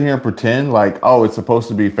want to sit here and pretend like, oh, it's supposed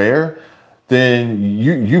to be fair, then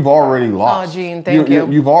you've already lost. Oh, Gene, thank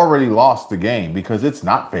you. You've already lost the game because it's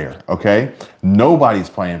not fair, okay? Nobody's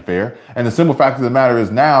playing fair. And the simple fact of the matter is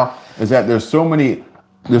that there's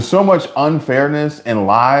so much unfairness and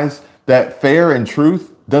lies that fair and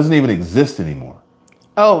truth doesn't even exist anymore.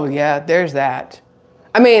 Oh, yeah, there's that.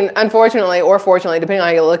 I mean, unfortunately or fortunately, depending on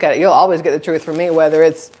how you look at it, you'll always get the truth from me, whether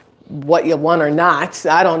it's what you want or not.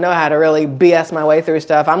 I don't know how to really BS my way through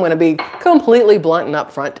stuff. I'm going to be completely blunt and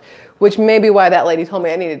upfront, which may be why that lady told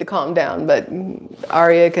me I needed to calm down, but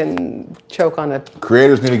Arya can choke on it.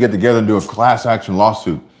 Creators need to get together and do a class action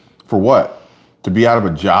lawsuit. For what? To be out of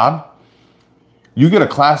a job? You get a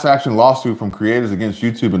class action lawsuit from creators against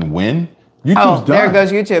YouTube and win? YouTube's done. There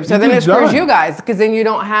goes YouTube. So then it screws you guys, because then you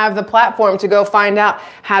don't have the platform to go find out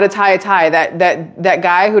how to tie a tie. That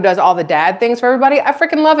guy who does all the dad things for everybody, I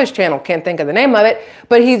freaking love his channel. Can't think of the name of it,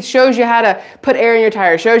 but he shows you how to put air in your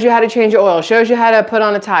tire, shows you how to change your oil, shows you how to put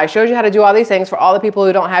on a tie, shows you how to do all these things for all the people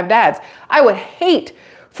who don't have dads. I would hate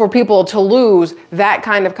for people to lose that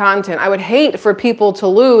kind of content. I would hate for people to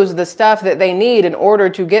lose the stuff that they need in order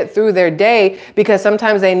to get through their day, because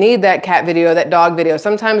sometimes they need that cat video, that dog video.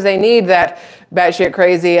 Sometimes they need that batshit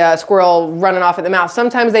crazy squirrel running off at the mouth.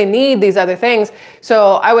 Sometimes they need these other things.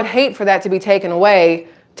 So I would hate for that to be taken away,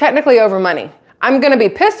 technically over money. I'm going to be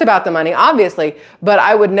pissed about the money, obviously, but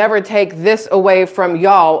I would never take this away from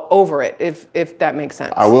y'all over it, if that makes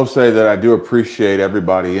sense. I will say that I do appreciate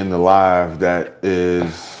everybody in the live that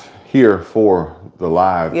is here for the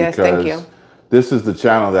live. Yes, thank you. This is the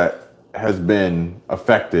channel that has been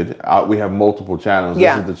affected. We have multiple channels.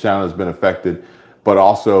 Yeah. This is the channel that's been affected, but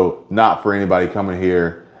also not for anybody coming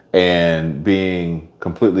here and being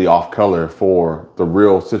completely off color for the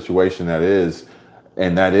real situation that is.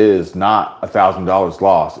 And that is not $1,000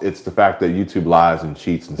 lost. It's the fact that YouTube lies and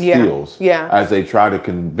cheats and steals as they try to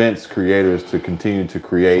convince creators to continue to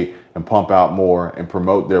create and pump out more and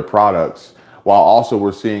promote their products. While also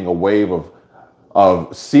we're seeing a wave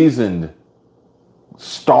of seasoned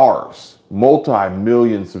stars,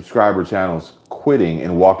 multi-million subscriber channels quitting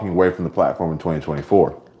and walking away from the platform in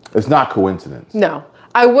 2024. It's not coincidence. No.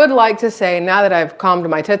 I would like to say, now that I've calmed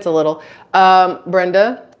my tits a little,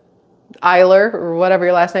 Brenda Eiler, or whatever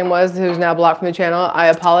your last name was, who's now blocked from the channel, I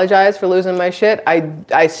apologize for losing my shit.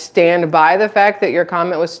 I stand by the fact that your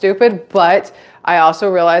comment was stupid, but I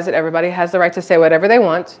also realize that everybody has the right to say whatever they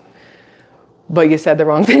want. But you said the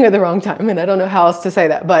wrong thing at the wrong time, and I don't know how else to say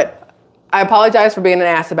that. But I apologize for being an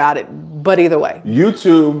ass about it. But either way.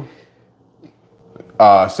 YouTube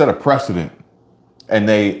set a precedent, and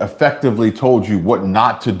they effectively told you what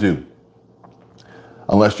not to do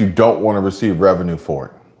unless you don't want to receive revenue for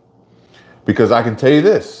it. Because I can tell you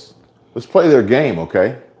this, let's play their game,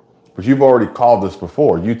 okay? But you've already called this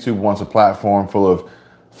before. YouTube wants a platform full of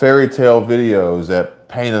fairy tale videos that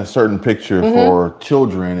paint a certain picture for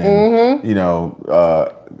children and, you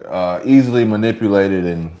know, easily manipulated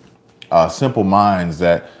and simple minds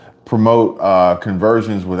that promote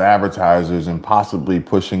conversions with advertisers and possibly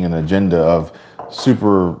pushing an agenda of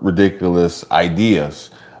super ridiculous ideas.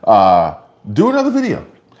 Do another video,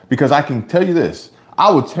 because I can tell you this. I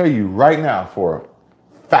will tell you right now for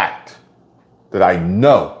a fact that I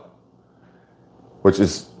know, which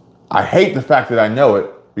is, I hate the fact that I know it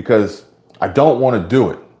because I don't want to do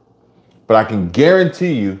it. But I can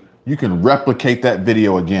guarantee you, you can replicate that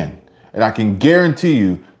video again. And I can guarantee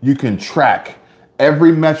you, you can track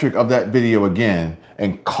every metric of that video again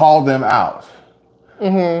and call them out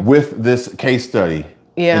with this case study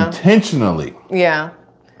intentionally. Yeah.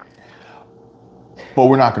 But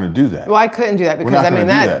we're not going to do that. Well, I couldn't do that because I mean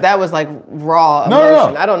that was like raw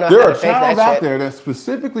emotion. No. I don't know there how are to fake that channels out shit. there that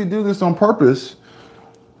specifically do this on purpose,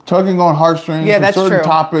 tugging on heartstrings for certain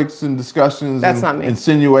topics and discussions and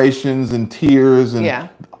insinuations and tears and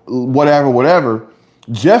whatever,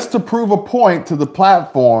 just to prove a point to the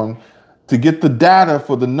platform to get the data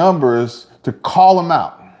for the numbers to call them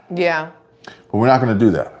out. Yeah. But we're not going to do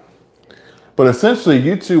that. But essentially,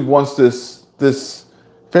 YouTube wants this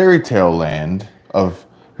fairy tale land of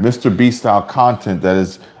Mr. Beast style content that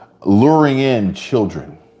is luring in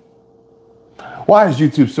children. Why is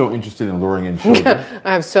YouTube so interested in luring in children?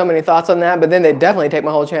 I have so many thoughts on that, but then they definitely take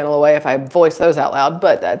my whole channel away if I voice those out loud,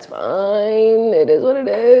 but that's fine. It is what it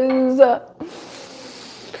is.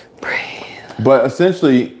 Breathe. But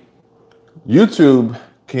essentially, YouTube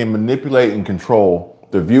can manipulate and control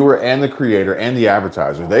the viewer and the creator and the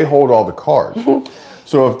advertiser. They hold all the cards.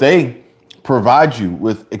 So if they provide you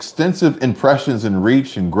with extensive impressions and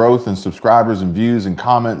reach and growth and subscribers and views and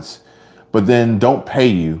comments, but then don't pay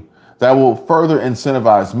you, that will further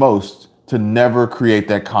incentivize most to never create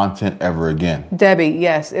that content ever again. Debbie,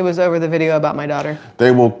 yes, it was over the video about my daughter. They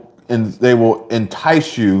will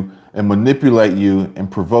entice you and manipulate you and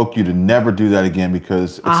provoke you to never do that again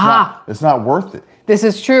because it's not worth it. This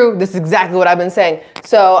is true. This is exactly what I've been saying.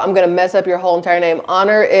 So I'm going to mess up your whole entire name.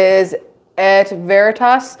 Honor is et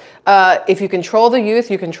veritas. If you control the youth,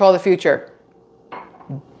 you control the future.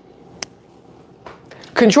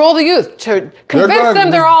 Control the youth. To convince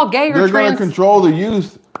them they're all gay or trans. They're going to control the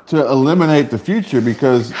youth to eliminate the future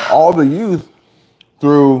because all the youth,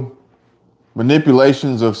 through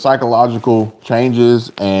manipulations of psychological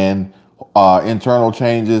changes and internal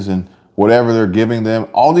changes and whatever they're giving them,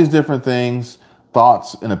 all these different things,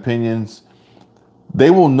 thoughts and opinions, they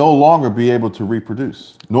will no longer be able to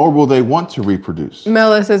reproduce, nor will they want to reproduce.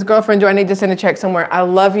 Mela says, girlfriend, do I need to send a check somewhere? I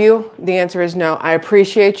love you. The answer is no. I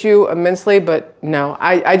appreciate you immensely, but no.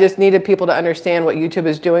 I just needed people to understand what YouTube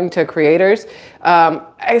is doing to creators.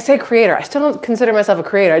 I say creator. I still don't consider myself a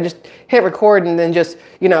creator. I just hit record and then just,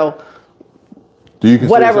 you know, do you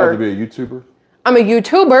consider yourself to be a YouTuber? I'm a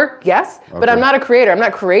YouTuber, yes, but I'm not a creator. I'm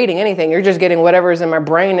not creating anything. You're just getting whatever is in my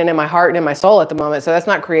brain and in my heart and in my soul at the moment. So that's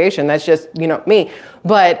not creation. That's just, you know, me.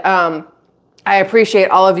 But I appreciate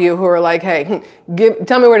all of you who are like, hey,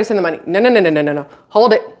 tell me where to send the money. No.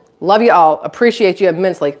 Hold it. Love you all. Appreciate you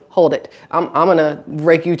immensely. Hold it. I'm going to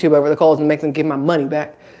rake YouTube over the coals and make them give my money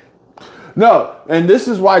back. No, and this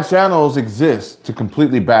is why channels exist, to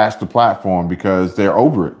completely bash the platform, because they're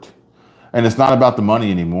over it. And it's not about the money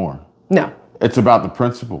anymore. No. It's about the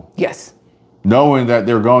principle. Yes. Knowing that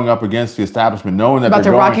they're going up against the establishment, knowing that about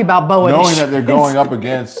they're Rocky Balboa, knowing that they're going up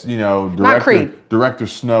against, you know, Director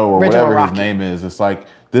Snow or whatever his name is. It's like,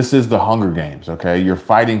 this is the Hunger Games, okay? You're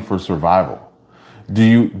fighting for survival. Do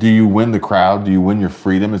you win the crowd? Do you win your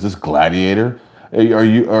freedom? Is this Gladiator? Are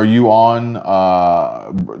you on?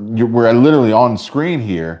 We're literally on screen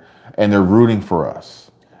here, and they're rooting for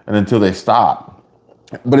us, and until they stop.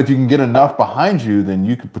 But if you can get enough behind you, then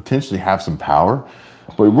you could potentially have some power.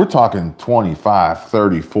 But we're talking 25,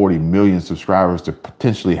 30, 40 million subscribers to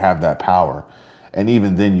potentially have that power. And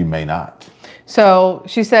even then you may not. So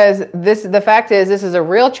she says, the fact is, this is a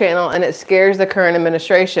real channel and it scares the current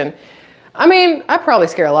administration. I mean, I probably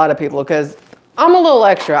scare a lot of people because I'm a little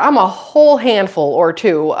extra. I'm a whole handful or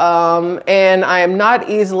two. And I am not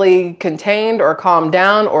easily contained or calmed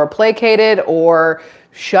down or placated or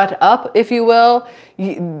shut up, if you will.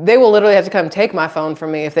 They will literally have to come take my phone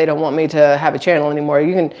from me if they don't want me to have a channel anymore.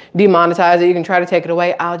 You can demonetize it. You can try to take it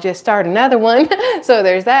away. I'll just start another one. So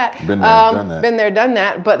there's that. Been there, done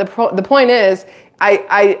that. But the point is,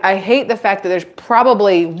 I hate the fact that there's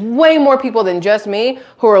probably way more people than just me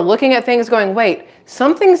who are looking at things going, wait,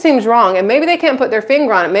 something seems wrong. And maybe they can't put their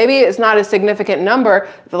finger on it. Maybe it's not a significant number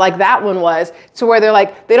like that one was, to where they're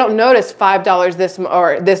like, they don't notice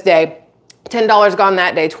 $5 this day, $10 gone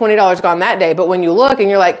that day, $20 gone that day. But when you look and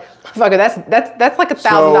you're like, fucker, that's like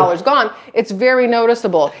 $1,000 gone. It's very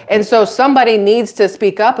noticeable. And so somebody needs to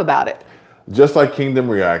speak up about it. Just like Kingdom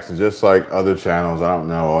Reacts and just like other channels, I don't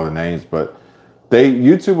know all the names, but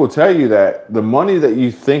YouTube will tell you that the money that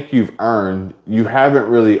you think you've earned, you haven't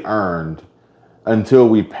really earned until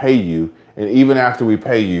we pay you. And even after we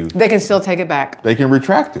pay you, they can still take it back. They can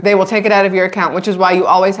retract it. They will take it out of your account, which is why you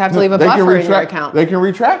always have to leave a buffer in your account. They can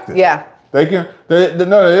retract it. Yeah. They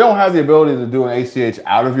don't have the ability to do an ACH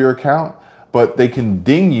out of your account, but they can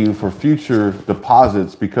ding you for future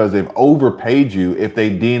deposits because they've overpaid you if they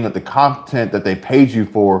deem that the content that they paid you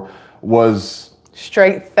for was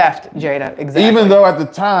straight theft, Jada. Exactly. Even though at the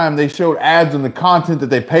time they showed ads on the content that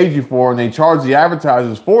they paid you for and they charged the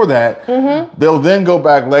advertisers for that, they'll then go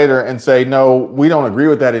back later and say, no, we don't agree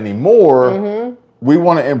with that anymore. We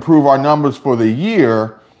want to improve our numbers for the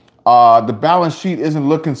year. The balance sheet isn't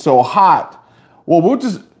looking so hot. Well, we'll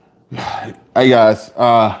just, hey guys,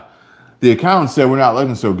 the accountant said we're not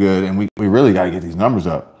looking so good and we really got to get these numbers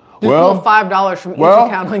up. pull $5 from each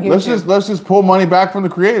account on YouTube. Let's just pull money back from the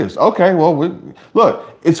creators. Okay, well,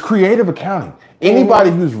 look, it's creative accounting. Anybody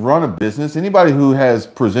who's run a business, anybody who has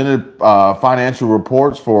presented financial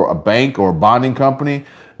reports for a bank or a bonding company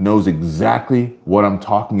knows exactly what I'm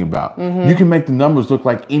talking about. You can make the numbers look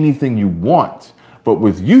like anything you want, but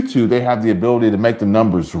with YouTube, they have the ability to make the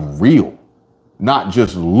numbers real, not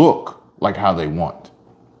just look like how they want.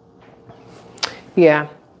 Yeah.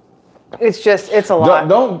 It's a lot.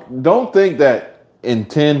 Don't think that in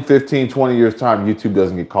 10, 15, 20 years time, YouTube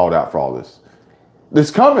doesn't get called out for all this. It's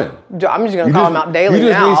coming. I'm just going to call them out daily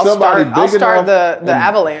now. I'll start the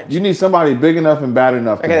avalanche. You need somebody big enough and bad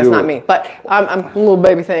enough to do it. Okay, that's not me. But I'm a little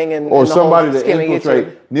baby thing. Or somebody to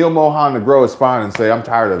infiltrate Neil Mohan to grow his spine and say, I'm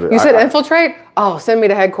tired of it. You said infiltrate? Oh, send me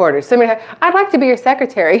to headquarters. I'd like to be your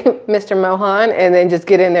secretary, Mr. Mohan, and then just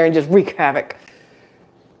get in there and just wreak havoc.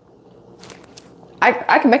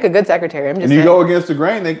 I can make a good secretary. I'm just saying. You go against the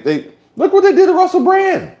grain. They look what they did to Russell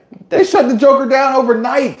Brand. They shut the Joker down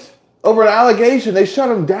overnight. Over an allegation, they shut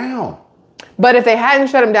him down. But if they hadn't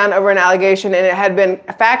shut him down over an allegation and it had been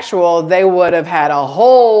factual, they would have had a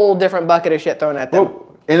whole different bucket of shit thrown at them.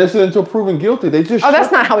 Well, innocent until proven guilty. They just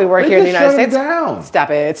that's not how we work here in the United States. Down. Stop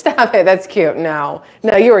it. That's cute. No,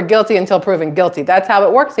 you were guilty until proven guilty. That's how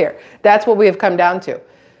it works here. That's what we have come down to.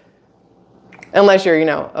 Unless you're,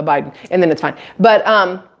 a Biden, and then it's fine. But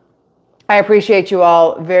I appreciate you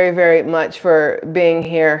all very, very much for being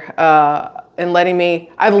here. And letting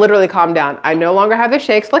me, I've literally calmed down. I no longer have the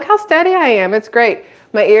shakes. Look how steady I am. It's great.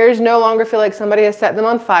 My ears no longer feel like somebody has set them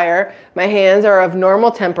on fire. My hands are of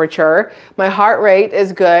normal temperature. My heart rate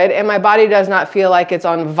is good. And my body does not feel like it's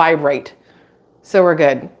on vibrate. So we're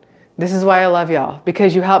good. This is why I love y'all.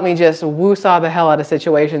 Because you help me just woo-saw the hell out of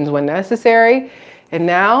situations when necessary. And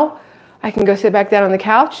now I can go sit back down on the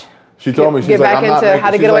couch. She told me, she's get back into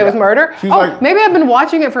How to Get Away with Murder. Maybe I've been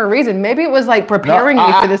watching it for a reason. Maybe it was like preparing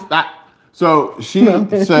me for this. So she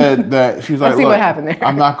said that she's like, let's see what happened there.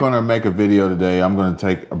 I'm not going to make a video today. I'm going to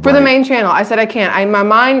take a break. For the main channel. I said I can't.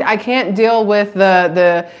 I can't deal with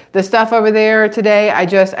the stuff over there today. I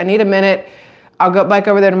need a minute. I'll go back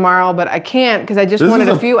over there tomorrow, but I can't because I just wanted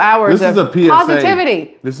a few hours of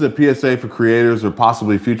positivity. This is a PSA for creators or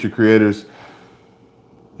possibly future creators.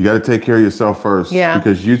 You got to take care of yourself first. Yeah.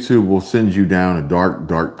 Because YouTube will send you down a dark,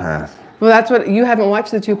 dark path. Well, that's what you haven't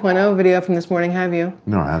watched the 2.0 video from this morning, have you?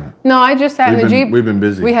 No, I haven't. No, I just sat in the Jeep. We've been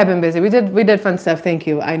busy. We have been busy. We did fun stuff. Thank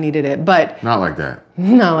you. I needed it, but not like that.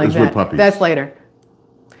 Not like that. With puppies. That's later.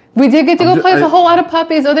 We did get to go play with a whole lot of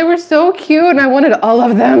puppies. Oh, they were so cute, and I wanted all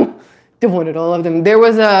of them. There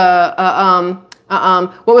was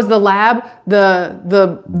what was the lab?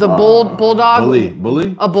 The bulldog.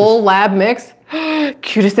 Bully. A bull lab mix.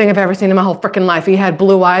 Cutest thing I've ever seen in my whole freaking life. He had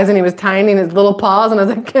blue eyes and he was tiny in his little paws, and I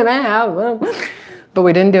was like, can I have them? But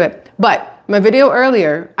we didn't do it. But my video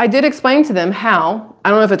earlier, I did explain to them how, I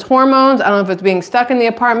don't know if it's hormones, I don't know if it's being stuck in the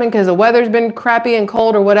apartment because the weather's been crappy and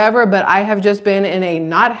cold or whatever, but I have just been in a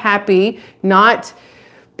not happy, not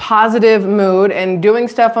positive mood, and doing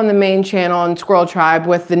stuff on the main channel on SquirrelTribe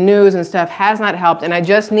with the news and stuff has not helped. And I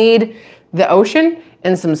just need the ocean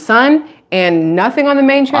and some sun and nothing on the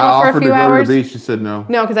main channel for a few hours. I offered to go to the beach. She said no.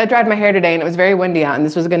 No, because I dried my hair today and it was very windy out, and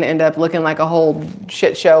this was going to end up looking like a whole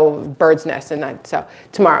shit show bird's nest. And so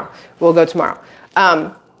tomorrow, we'll go tomorrow.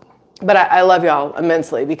 But I love y'all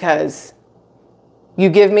immensely because you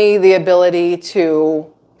give me the ability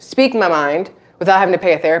to speak my mind without having to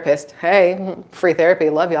pay a therapist. Hey, free therapy,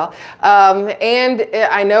 love y'all. And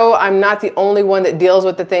I know I'm not the only one that deals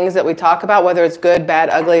with the things that we talk about, whether it's good, bad,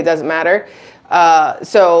 ugly, it doesn't matter.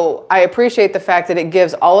 So I appreciate the fact that it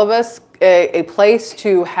gives all of us a place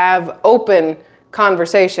to have open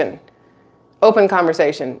conversation.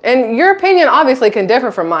 And your opinion obviously can differ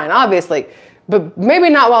from mine, obviously. But maybe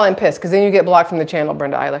not while I'm pissed, because then you get blocked from the channel,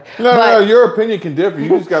 Brenda Eiler. No, your opinion can differ. You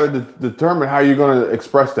just got to determine how you're going to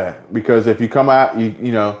express that. Because if you come out, you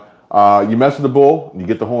mess with the bull, you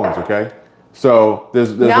get the horns, okay? So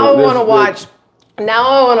Now I want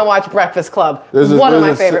to watch Breakfast Club. One of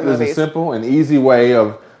my favorite movies. There's a simple and easy way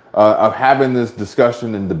of having this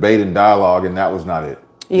discussion and debate and dialogue, and that was not it.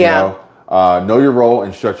 Yeah. Know your role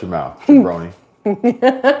and shut your mouth, Brony.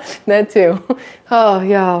 That too. Oh,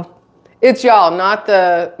 y'all. It's y'all, not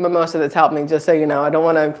the mimosa that's helped me, just so you know. I don't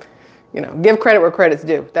want to, give credit where credit's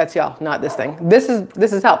due. That's y'all, not this thing. This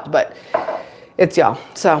has helped, but it's y'all.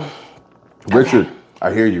 So. Richard, okay.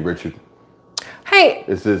 I hear you, Richard. Hey.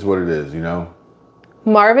 This is what it is,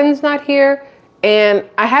 Marvin's not here, and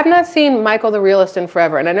I have not seen Michael the Realist in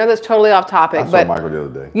forever, and I know that's totally off topic. I saw Michael the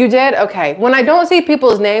other day. You did? Okay. When I don't see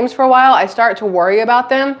people's names for a while, I start to worry about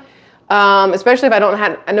them. especially if I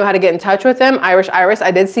know how to get in touch with them. Irish Iris,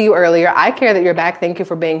 I did see you earlier. I care that you're back. Thank you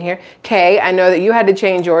for being here. Kay, I know that you had to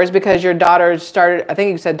change yours because your daughter started, I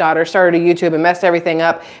think you said daughter, started a YouTube and messed everything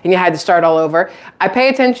up and you had to start all over. I pay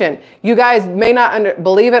attention. You guys may not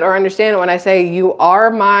believe it or understand it when I say you are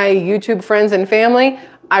my YouTube friends and family.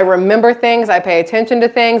 I remember things. I pay attention to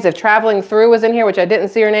things. If Traveling Through was in here, which I didn't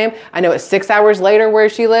see her name, I know it's 6 hours later where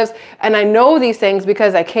she lives. And I know these things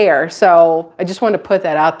because I care. So I just want to put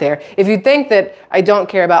that out there. If you think that I don't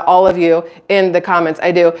care about all of you in the comments,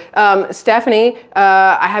 I do. Stephanie,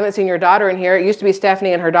 I haven't seen your daughter in here. It used to be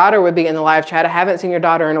Stephanie and her daughter would be in the live chat. I haven't seen your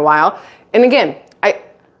daughter in a while. And again,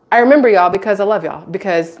 I remember y'all because I love y'all,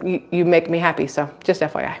 because you make me happy. So just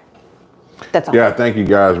FYI. That's all. Yeah, thank you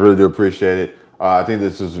guys. Really do appreciate it. I think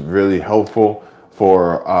this is really helpful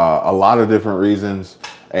for a lot of different reasons.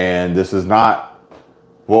 And this is not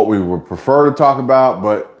what we would prefer to talk about,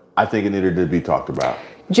 but I think it needed to be talked about.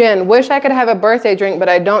 Jen, wish I could have a birthday drink, but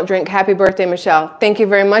I don't drink. Happy birthday, Michelle. Thank you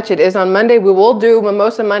very much. It is on Monday. We will do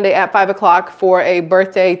Mimosa Monday at 5 o'clock for a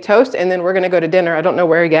birthday toast, and then we're going to go to dinner. I don't know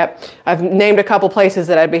where yet. I've named a couple places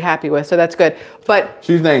that I'd be happy with, so that's good. But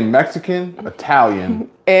she's named Mexican, Italian,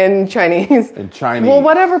 and Chinese. And Chinese. Well,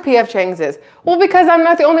 whatever PF Chang's is. Well, because I'm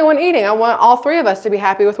not the only one eating. I want all three of us to be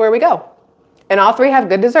happy with where we go. And all three have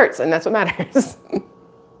good desserts, and that's what matters.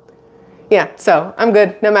 Yeah, so I'm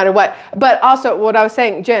good no matter what. But also what I was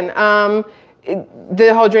saying, Jen,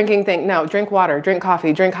 the whole drinking thing, no, drink water, drink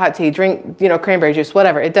coffee, drink hot tea, drink, cranberry juice,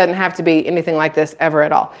 whatever. It doesn't have to be anything like this ever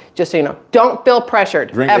at all. Just so you know. Don't feel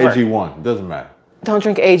pressured, drink ever. AG1, it doesn't matter. Don't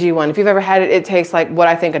drink AG1. If you've ever had it, it tastes like what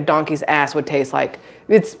I think a donkey's ass would taste like.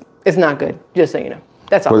 It's not good, just so you know.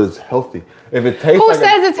 That's all. But it's healthy. If it tastes Who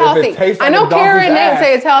says it's healthy? I know Kara and Nate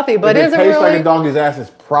say it's healthy, but is it really? If it tastes like a donkey's ass,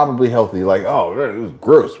 it's probably healthy. Like, oh, it was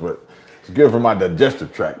gross, but it's good for my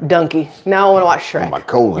digestive tract. Donkey. Now I want to watch Shrek. My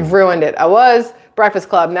colon. You've ruined it. I was Breakfast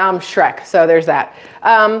Club. Now I'm Shrek. So there's that.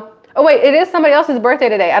 Oh, wait. It is somebody else's birthday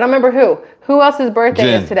today. I don't remember who. Who else's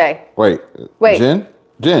birthday is today? Wait.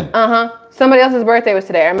 Jen? Uh-huh. Somebody else's birthday was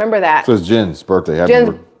today. I remember that. So it's Jen's birthday.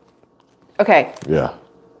 Okay. Yeah.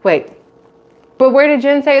 Wait. But where did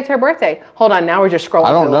Jen say it's her birthday? Hold on. Now we're just scrolling.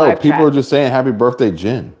 I don't know. People chat. are just saying happy birthday,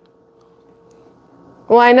 Jen.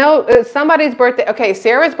 Well, I know somebody's birthday. Okay,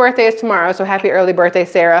 Sarah's birthday is tomorrow, so happy early birthday,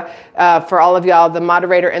 Sarah. For all of y'all, the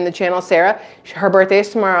moderator in the channel, Sarah, her birthday is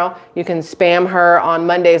tomorrow. You can spam her on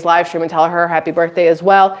Monday's live stream and tell her happy birthday as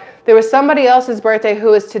well. There was somebody else's birthday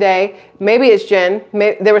who is today. Maybe it's Jen.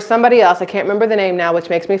 There was somebody else. I can't remember the name now, which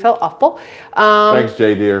makes me feel awful. Thanks,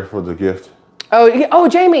 J Dear, for the gift. Oh,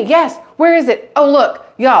 Jamie, yes. Where is it? Oh, look,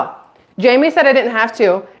 y'all. Jamie said I didn't have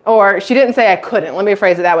to, or she didn't say I couldn't. Let me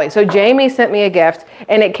phrase it that way. So Jamie sent me a gift,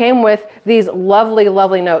 and it came with these lovely,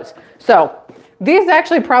 lovely notes. So these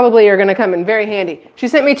actually probably are going to come in very handy. She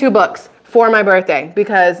sent me 2 books for my birthday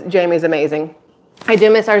because Jamie's amazing. I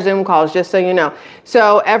do miss our Zoom calls, just so you know.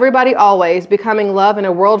 So Everybody Always, Becoming Love in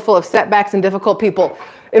a World Full of Setbacks and Difficult People.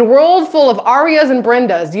 In a world full of Arias and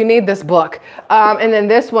Brendas, you need this book. And then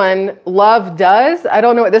this one, Love Does. I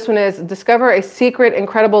don't know what this one is. Discover a Secret,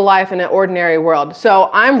 Incredible Life in an Ordinary World. So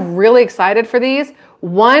I'm really excited for these.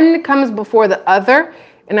 One comes before the other,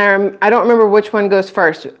 and I don't remember which one goes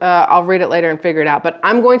first. I'll read it later and figure it out. But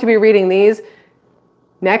I'm going to be reading these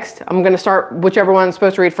next. I'm going to start whichever one I'm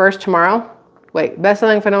supposed to read first tomorrow. Wait,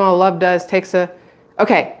 Best-selling phenomenal Love Does takes a...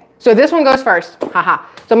 Okay, so this one goes first. Haha.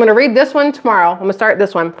 So I'm going to read this one tomorrow. I'm going to start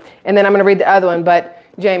this one, and then I'm going to read the other one. But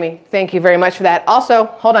Jamie, thank you very much for that. Also,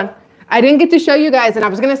 hold on. I didn't get to show you guys, and I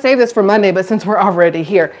was going to save this for Monday, but since we're already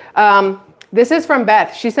here. This is from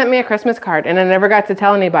Beth. She sent me a Christmas card, and I never got to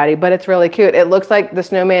tell anybody, but it's really cute. It looks like the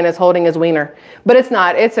snowman is holding his wiener, but it's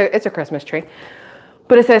not. It's a Christmas tree.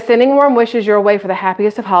 But it says, sending warm wishes your way for the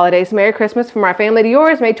happiest of holidays. Merry Christmas from our family to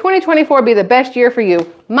yours. May 2024 be the best year for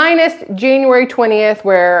you. Minus January 20th,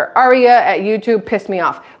 where Aria at YouTube pissed me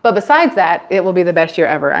off. But besides that, it will be the best year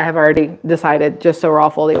ever. I have already decided, just so we're all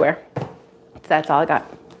fully aware. So that's all I got.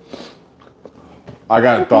 I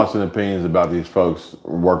got thoughts and opinions about these folks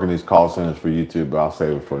working these call centers for YouTube, but I'll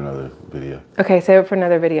save it for another video. Okay, save it for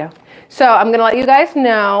another video. So I'm going to let you guys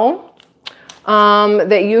know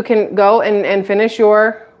that you can go and finish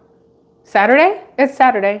your Saturday. It's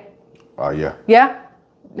Saturday. Yeah. Yeah?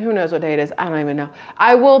 Who knows what day it is? I don't even know.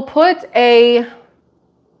 I will put if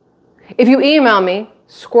you email me,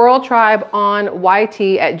 SquirrelTribe on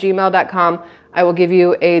YT@gmail.com, I will give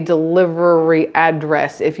you a delivery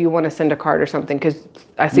address if you want to send a card or something, because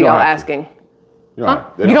I see y'all asking. You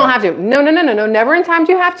don't have to. No. Never in time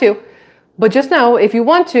do you have to. But just know, if you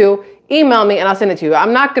want to, email me and I'll send it to you.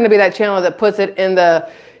 I'm not going to be that channel that puts it in the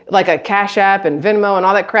like a Cash App and Venmo and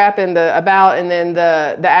all that crap in the about, and then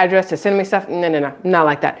the address to send me stuff. No, not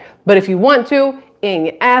like that. But if you want to and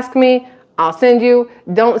you ask me, I'll send you.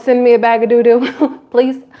 Don't send me a bag of doo-doo,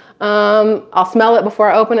 please. I'll smell it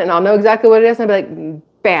before I open it and I'll know exactly what it is. And I'll be like,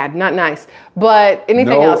 bad, not nice. But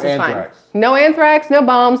anything else is fine. No anthrax, no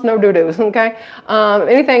bombs, no doo-doos, okay?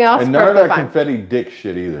 Anything else, and none of that confetti dick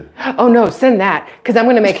shit either. Oh no, send that, because I'm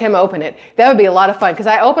gonna make him open it. That would be a lot of fun, because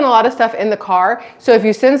I open a lot of stuff in the car. So if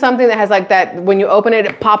you send something that has like that, when you open it,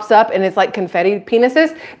 it pops up and it's like confetti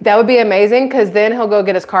penises, that would be amazing, because then he'll go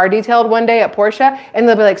get his car detailed one day at Porsche, and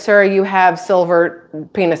they'll be like, sir, you have silver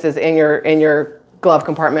penises in your glove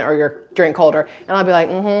compartment or your drink holder. And I'll be like,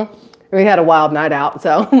 we had a wild night out,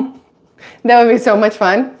 so. That would be so much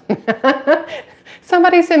fun.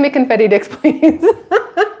 Somebody send me confetti dicks, please.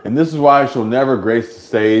 And this is why she'll never grace the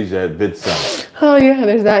stage at VidSummit. Oh yeah,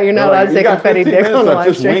 there's that. You're not allowed to say confetti dick on the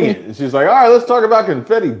live stream. And she's like, all right, let's talk about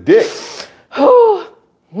confetti dicks. Oh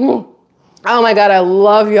my God, I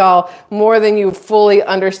love y'all more than you fully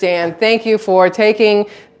understand. Thank you for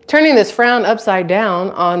turning this frown upside down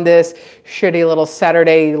on this shitty little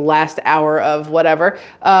Saturday last hour of whatever.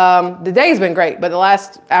 The day's been great, but the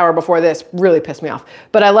last hour before this really pissed me off.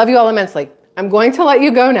 But I love you all immensely. I'm going to let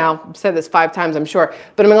you go now. I've said this 5 times, I'm sure,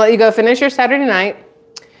 but I'm gonna let you go finish your Saturday night.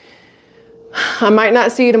 I might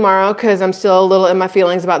not see you tomorrow because I'm still a little in my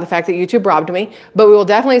feelings about the fact that YouTube robbed me, but we will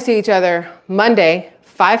definitely see each other Monday,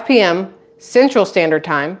 5 p.m. Central Standard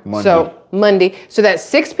Time. Monday. So that's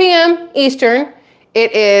 6 p.m. Eastern.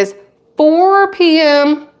 It is 4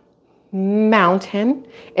 p.m. Mountain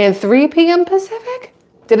and 3 p.m. Pacific.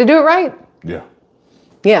 Did I do it right? Yeah.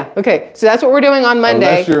 Yeah, okay. So that's what we're doing on Monday.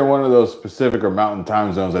 Unless you're in one of those Pacific or Mountain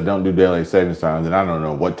time zones that don't do daylight savings times, and I don't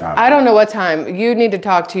know what time. I don't know what time. You need to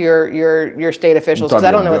talk to your state officials, because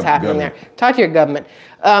I don't know what's happening there. Talk to your government.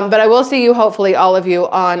 But I will see you, hopefully, all of you,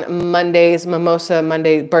 on Monday's Mimosa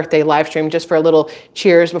Monday birthday live stream, just for a little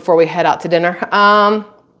cheers before we head out to dinner.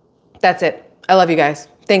 That's it. I love you guys.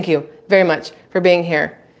 Thank you very much for being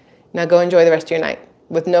here. Now go enjoy the rest of your night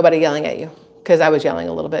with nobody yelling at you, because I was yelling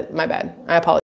a little bit. My bad. I apologize.